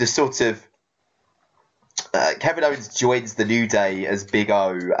sort of Kevin Owens joins the New Day as Big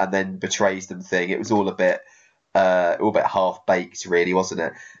O and then betrays them thing. It was all a bit half baked, really, wasn't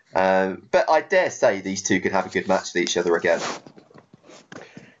it? But I dare say these two could have a good match with each other again.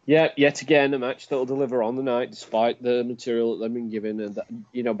 Yeah, yet again, a match that will deliver on the night despite the material that they've been given.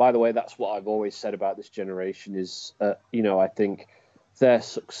 And, by the way, that's what I've always said about this generation is, I think their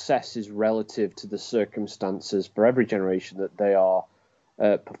success is relative to the circumstances for every generation that they are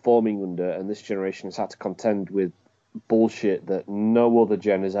performing under. And this generation has had to contend with bullshit that no other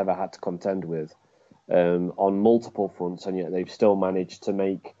gen has ever had to contend with on multiple fronts. And yet they've still managed to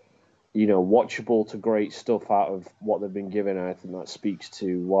make watchable to great stuff out of what they've been given. And I think that speaks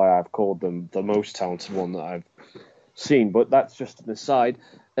to why I've called them the most talented one that I've seen. But that's just an aside.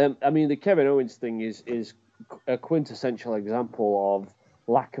 The Kevin Owens thing is a quintessential example of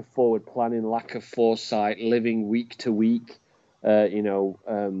lack of forward planning, lack of foresight, living week to week,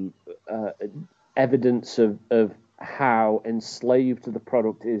 evidence of how enslaved the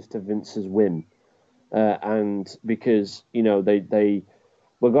product is to Vince's whim. And because, they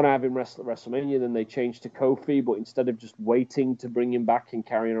were going to have him wrestle at WrestleMania, then they changed to Kofi, but instead of just waiting to bring him back and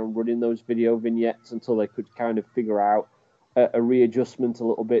carrying on running those video vignettes until they could kind of figure out a readjustment a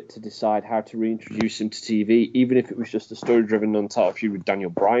little bit to decide how to reintroduce him to TV, even if it was just a story-driven non-title feud with Daniel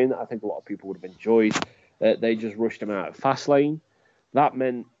Bryan that I think a lot of people would have enjoyed, they just rushed him out of Fastlane. That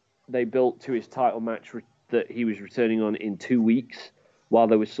meant they built to his title match that he was returning on in 2 weeks, while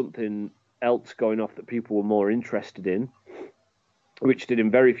there was something else going off that people were more interested in, which did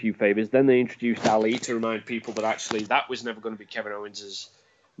him very few favours. Then they introduced Ali to remind people that actually that was never going to be Kevin Owens'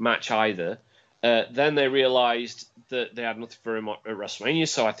 match either. Then they realised that they had nothing for him at WrestleMania,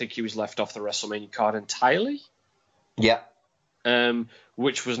 so I think he was left off the WrestleMania card entirely. Yeah.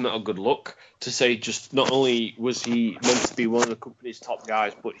 Which was not a good look, to say just not only was he meant to be one of the company's top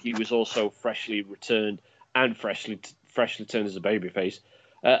guys, but he was also freshly returned and freshly turned as a babyface.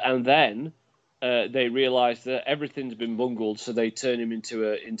 And then they realised that everything's been bungled, so they turn him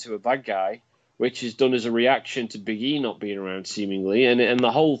into a bad guy, which is done as a reaction to Big E not being around, seemingly. And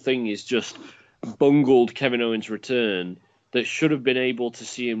the whole thing is just bungled Kevin Owens' return that should have been able to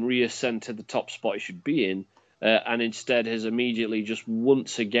see him reascend to the top spot he should be in, and instead has immediately just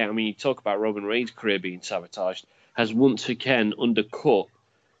once again, you talk about Roman Reigns' career being sabotaged, has once again undercut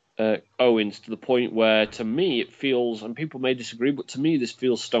Owens to the point where, to me, it feels, and people may disagree, but to me this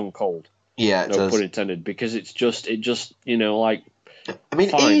feels stone cold. Yeah, it no does. Pun intended, because it just like I mean,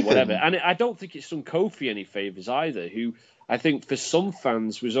 fine, even whatever. And I don't think it's done Kofi any favours either, who I think for some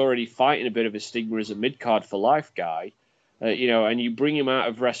fans was already fighting a bit of a stigma as a mid-card for life guy. And you bring him out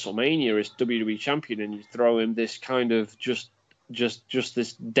of WrestleMania as WWE champion, and you throw him this kind of just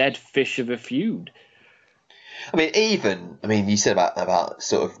this dead fish of a feud. I mean, you said about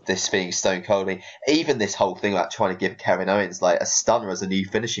sort of this being Stone Cold. I mean, even this whole thing about trying to give Kevin Owens like a stunner as a new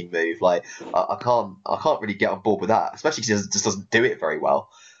finishing move, like I can't really get on board with that, especially because he just doesn't do it very well.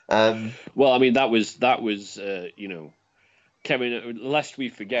 Well, I mean, that was Kevin. Lest we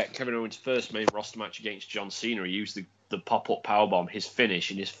forget, Kevin Owens' first main roster match against John Cena, he used the pop-up powerbomb, his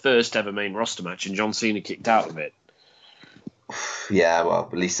finish, in his first ever main roster match, and John Cena kicked out of it. Yeah, well,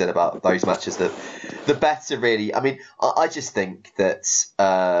 at least said about those matches, the better, really. I mean, I just think that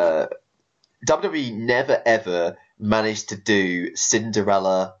WWE never, ever managed to do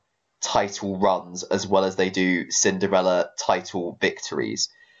Cinderella title runs as well as they do Cinderella title victories.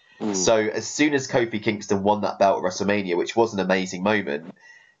 So as soon as Kofi Kingston won that belt at WrestleMania, which was an amazing moment,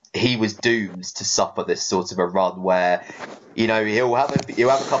 he was doomed to suffer this sort of a run where, he'll have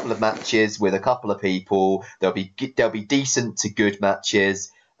a couple of matches with a couple of people. There'll be decent to good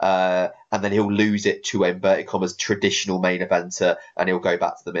matches, and then he'll lose it to inverted commas traditional main eventer, and he'll go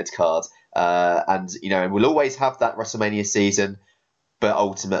back to the mid card. And we'll always have that WrestleMania season, but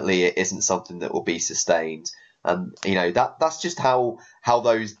ultimately it isn't something that will be sustained. And that's just how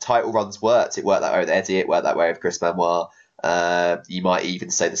those title runs worked. It worked that way with Eddie. It worked that way with Chris Benoit. You might even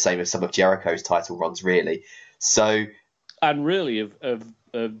say the same of some of Jericho's title runs, really. So, and really of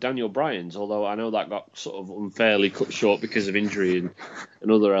Daniel Bryan's, although I know that got sort of unfairly cut short because of injury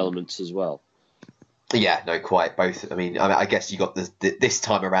and other elements as well. Yeah, no, quite both. I mean, I guess you got this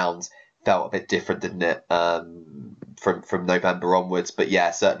time around felt a bit different, didn't it? From November onwards, but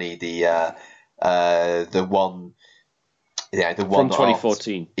yeah, certainly the one from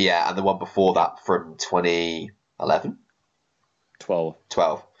 2014. Yeah, and the one before that from 2011. 12.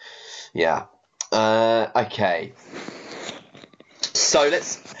 Yeah. Okay. So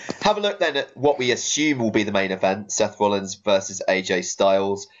let's have a look then at what we assume will be the main event: Seth Rollins versus AJ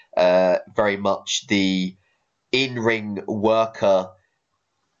Styles. Very much the in-ring worker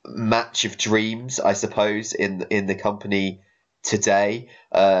match of dreams, I suppose, in the company today.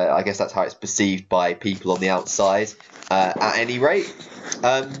 I guess that's how it's perceived by people on the outside, at any rate.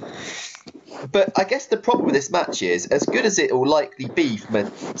 But I guess the problem with this match is, as good as it will likely be from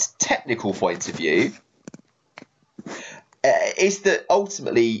a technical point of view, is that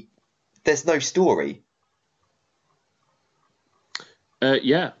ultimately there's no story.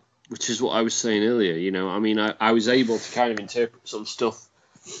 Yeah, which is what I was saying earlier. I mean, I was able to kind of interpret some stuff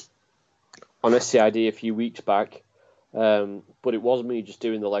on SCID a few weeks back, but it was me just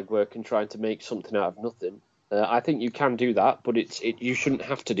doing the legwork and trying to make something out of nothing. I think you can do that, but you shouldn't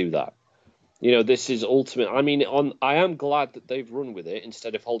have to do that. This is ultimate. I mean, I am glad that they've run with it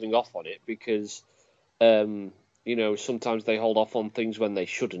instead of holding off on it, because, sometimes they hold off on things when they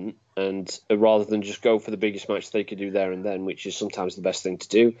shouldn't, and rather than just go for the biggest match they could do there and then, which is sometimes the best thing to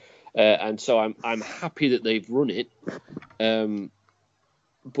do. And so I'm happy that they've run it.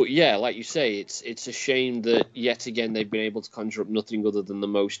 But yeah, like you say, it's a shame that yet again they've been able to conjure up nothing other than the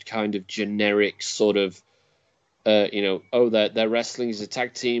most kind of generic sort of, they're wrestling as a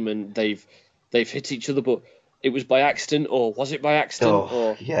tag team and they've hit each other, but it was by accident, or was it by accident?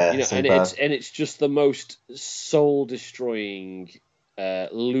 It's just the most soul destroying,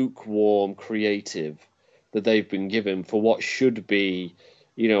 lukewarm creative that they've been given for what should be,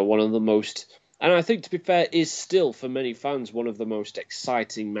 one of the most. And I think, to be fair, is still, for many fans, one of the most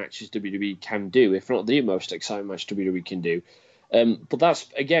exciting matches WWE can do, if not the most exciting match WWE can do. But that's,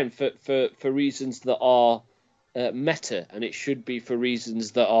 again, for reasons that are meta, and it should be for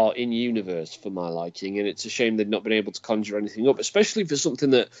reasons that are in-universe for my liking. And it's a shame they've not been able to conjure anything up, especially for something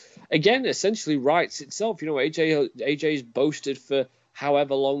that, again, essentially writes itself. AJ's boasted for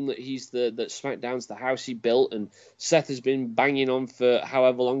however long that that SmackDown's the house he built, and Seth has been banging on for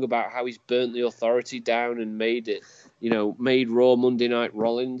however long about how he's burnt the Authority down and made it, made Raw Monday Night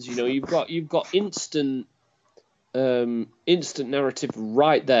Rollins. You've got instant narrative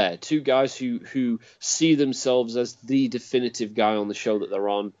right there. Two guys who see themselves as the definitive guy on the show that they're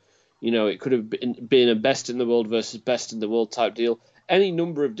on. It could have been a best in the world versus best in the world type deal. Any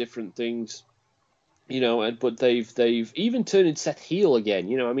number of different things. But they've even turned Seth heel again.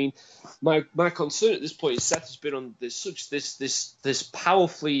 I mean, my concern at this point is Seth has been on this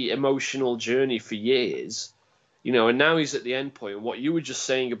powerfully emotional journey for years, and now he's at the end point. And what you were just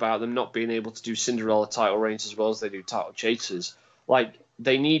saying about them not being able to do Cinderella title reigns as well as they do title chases, like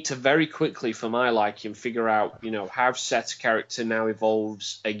they need to very quickly, for my liking, figure out, how Seth's character now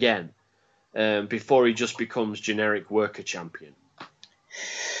evolves again before he just becomes generic worker champion.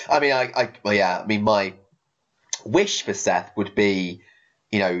 I mean, my wish for Seth would be,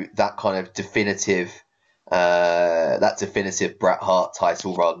 that kind of definitive Bret Hart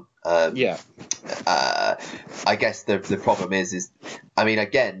title run. I guess the problem is, I mean,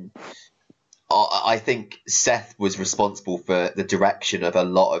 again, I think Seth was responsible for the direction of a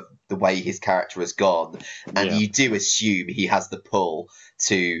lot of the way his character has gone, and you do assume he has the pull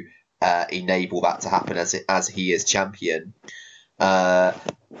to enable that to happen as he is champion.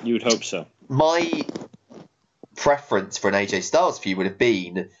 You would hope so. My preference for an AJ Styles feud would have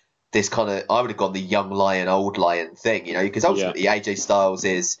been this kind of, I would have gone the young lion, old lion thing, because ultimately AJ Styles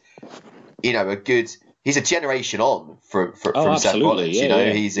is, he's a generation on from Seth Rollins,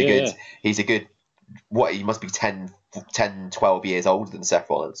 he's a good, he must be 10, 12 years older than Seth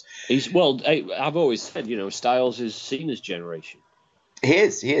Rollins. I've always said, Styles is Cena's generation. He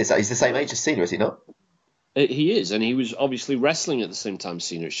is. He's the same age as Cena, is he not? He is, and he was obviously wrestling at the same time as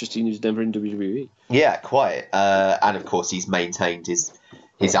Cena. It's just he was never in WWE. Yeah, quite. And of course, he's maintained his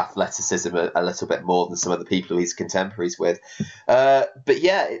athleticism a little bit more than some of the people he's contemporaries with. But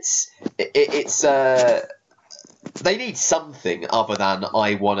yeah, it's they need something other than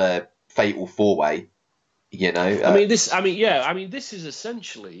I want a fatal 4-way. This is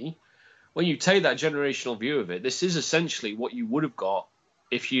essentially, when you take that generational view of it, this is essentially what you would have got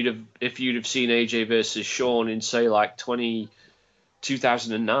if you'd have seen AJ versus Shawn in, say, like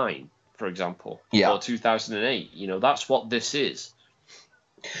 2009, for example, or 2008. That's what this is.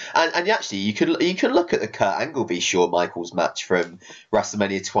 And actually, you could look at the Kurt Angle v Shawn Michaels match from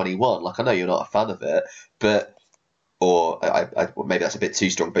WrestleMania 21. Like, I know you're not a fan of it, but maybe that's a bit too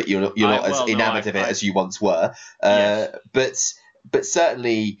strong. But you're not as enamored of it as you once were. Yes. But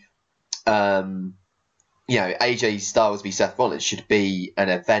certainly, AJ Styles v Seth Rollins should be an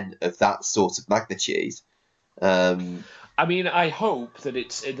event of that sort of magnitude. I hope that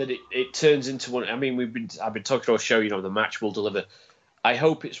it turns into one. I've been talking to our show. The match will deliver. I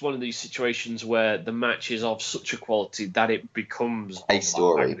hope it's one of these situations where the match is of such a quality that it becomes a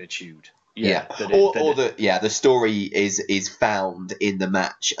story magnitude. The story is found in the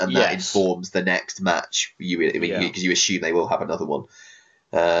match, and that informs the next match. Because you assume they will have another one.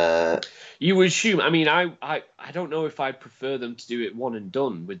 You would assume. I don't know if I'd prefer them to do it one and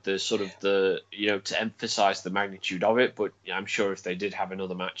done with the sort of to emphasize the magnitude of it. But I'm sure if they did have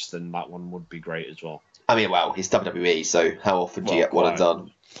another match, then that one would be great as well. It's WWE, so how often do you get one and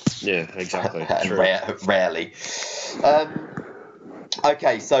done? Yeah, exactly. Rarely.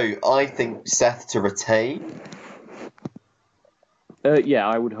 Okay, so I think Seth to retain.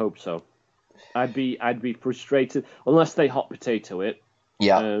 I would hope so. I'd be frustrated unless they hot potato it.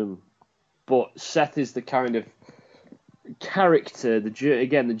 Yeah. But Seth is the kind of character, the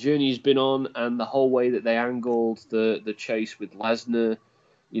journey he's been on, and the whole way that they angled the chase with Lesnar,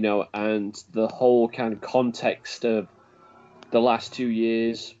 and the whole kind of context of the last 2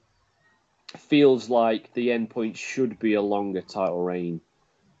 years feels like the end point should be a longer title reign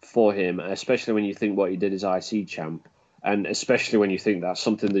for him, especially when you think what he did as IC champ, and especially when you think that's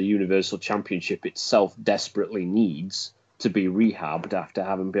something the Universal Championship itself desperately needs to be rehabbed after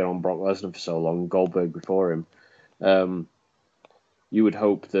having been on Brock Lesnar for so long, Goldberg before him. You would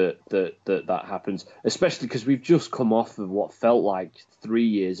hope that happens, especially because we've just come off of what felt like 3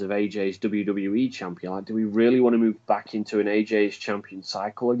 years of AJ's WWE champion. Like, do we really want to move back into an AJ's champion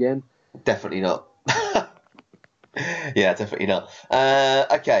cycle again? Definitely not. Yeah, definitely not.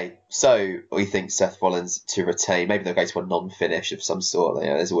 Okay, so we think Seth Rollins to retain. Maybe they'll go to a non-finish of some sort.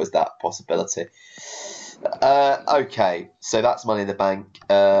 There's always that possibility. Okay, so that's Money in the Bank.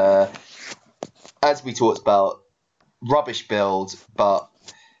 As we talked about, rubbish build, but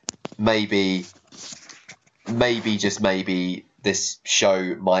maybe this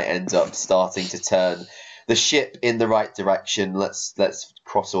show might end up starting to turn the ship in the right direction. Let's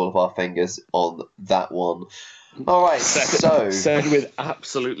cross all of our fingers on that one. All right, said with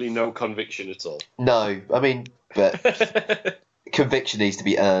absolutely no conviction at all. No, but conviction needs to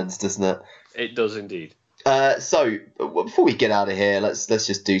be earned, doesn't it? It does indeed. So before we get out of here, let's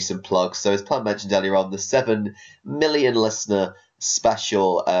just do some plugs. So as Plan mentioned earlier on, the 7 million listener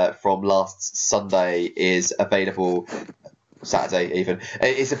special from last Sunday is available. Saturday even.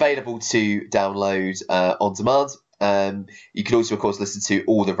 It's available to download on demand. You can also, of course, listen to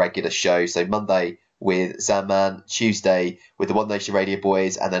all the regular shows. So Monday with Zamman, Tuesday with the One Nation Radio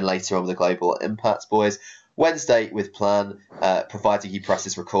Boys, and then later on with the Global Impact Boys. Wednesday with Plan, providing he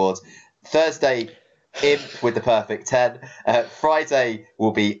presses record. Thursday Imp with the perfect 10. Friday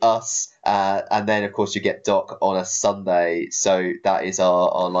will be us. And then, of course, you get Doc on a Sunday. So that is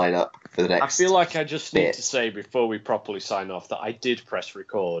our lineup for the next I feel like I just bit. need to say before we properly sign off that I did press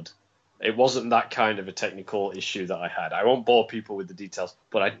record. It wasn't that kind of a technical issue that I had. I won't bore people with the details,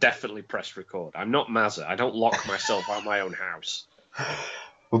 but I definitely pressed record. I'm not Mazza. I don't lock myself out my own house.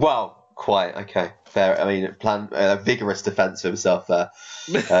 Well, quite. Okay, fair. I mean, plan a vigorous defence of himself there.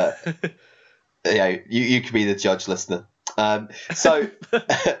 You could be the judge, listener. So,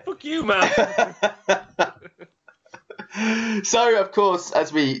 fuck you, man. So, of course,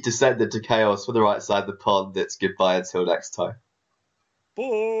 as we descend into chaos from the right side of the pond, it's goodbye until next time.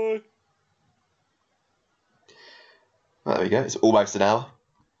 Bye. Well, there we go. It's almost an hour.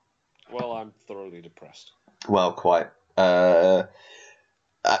 Well, I'm thoroughly depressed. Well, quite. You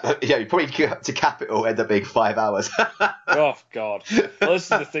probably to cap it all end up being 5 hours. Oh, God. Well, this is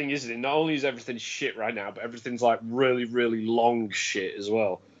the thing, isn't it? Not only is everything shit right now, but everything's like really, really long shit as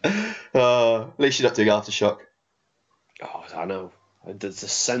well. At least you're not doing Aftershock. Oh, I know. The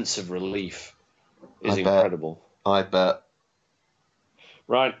sense of relief is incredible. I bet.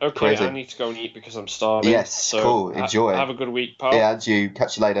 Right, okay, Crazy. I need to go and eat because I'm starving. Yes, so cool. Enjoy. Have a good week, pal. Yeah, and you.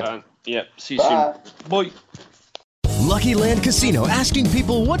 Catch you later. See you soon. Bye. Lucky Land Casino, asking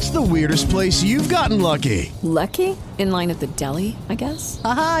people, what's the weirdest place you've gotten lucky? Lucky? In line at the deli, I guess?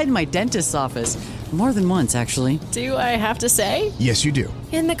 Aha, in my dentist's office. More than once, actually. Do I have to say? Yes, you do.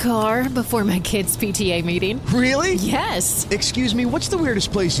 In the car before my kids' PTA meeting. Really? Yes. Excuse me, what's the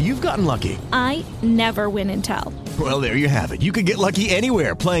weirdest place you've gotten lucky? I never win and tell. Well, there you have it. You can get lucky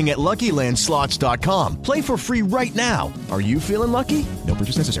anywhere, playing at LuckyLandSlots.com. Play for free right now. Are you feeling lucky? No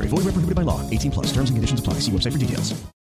purchase necessary. Void where prohibited by law. 18+. Terms and conditions apply. See website for details.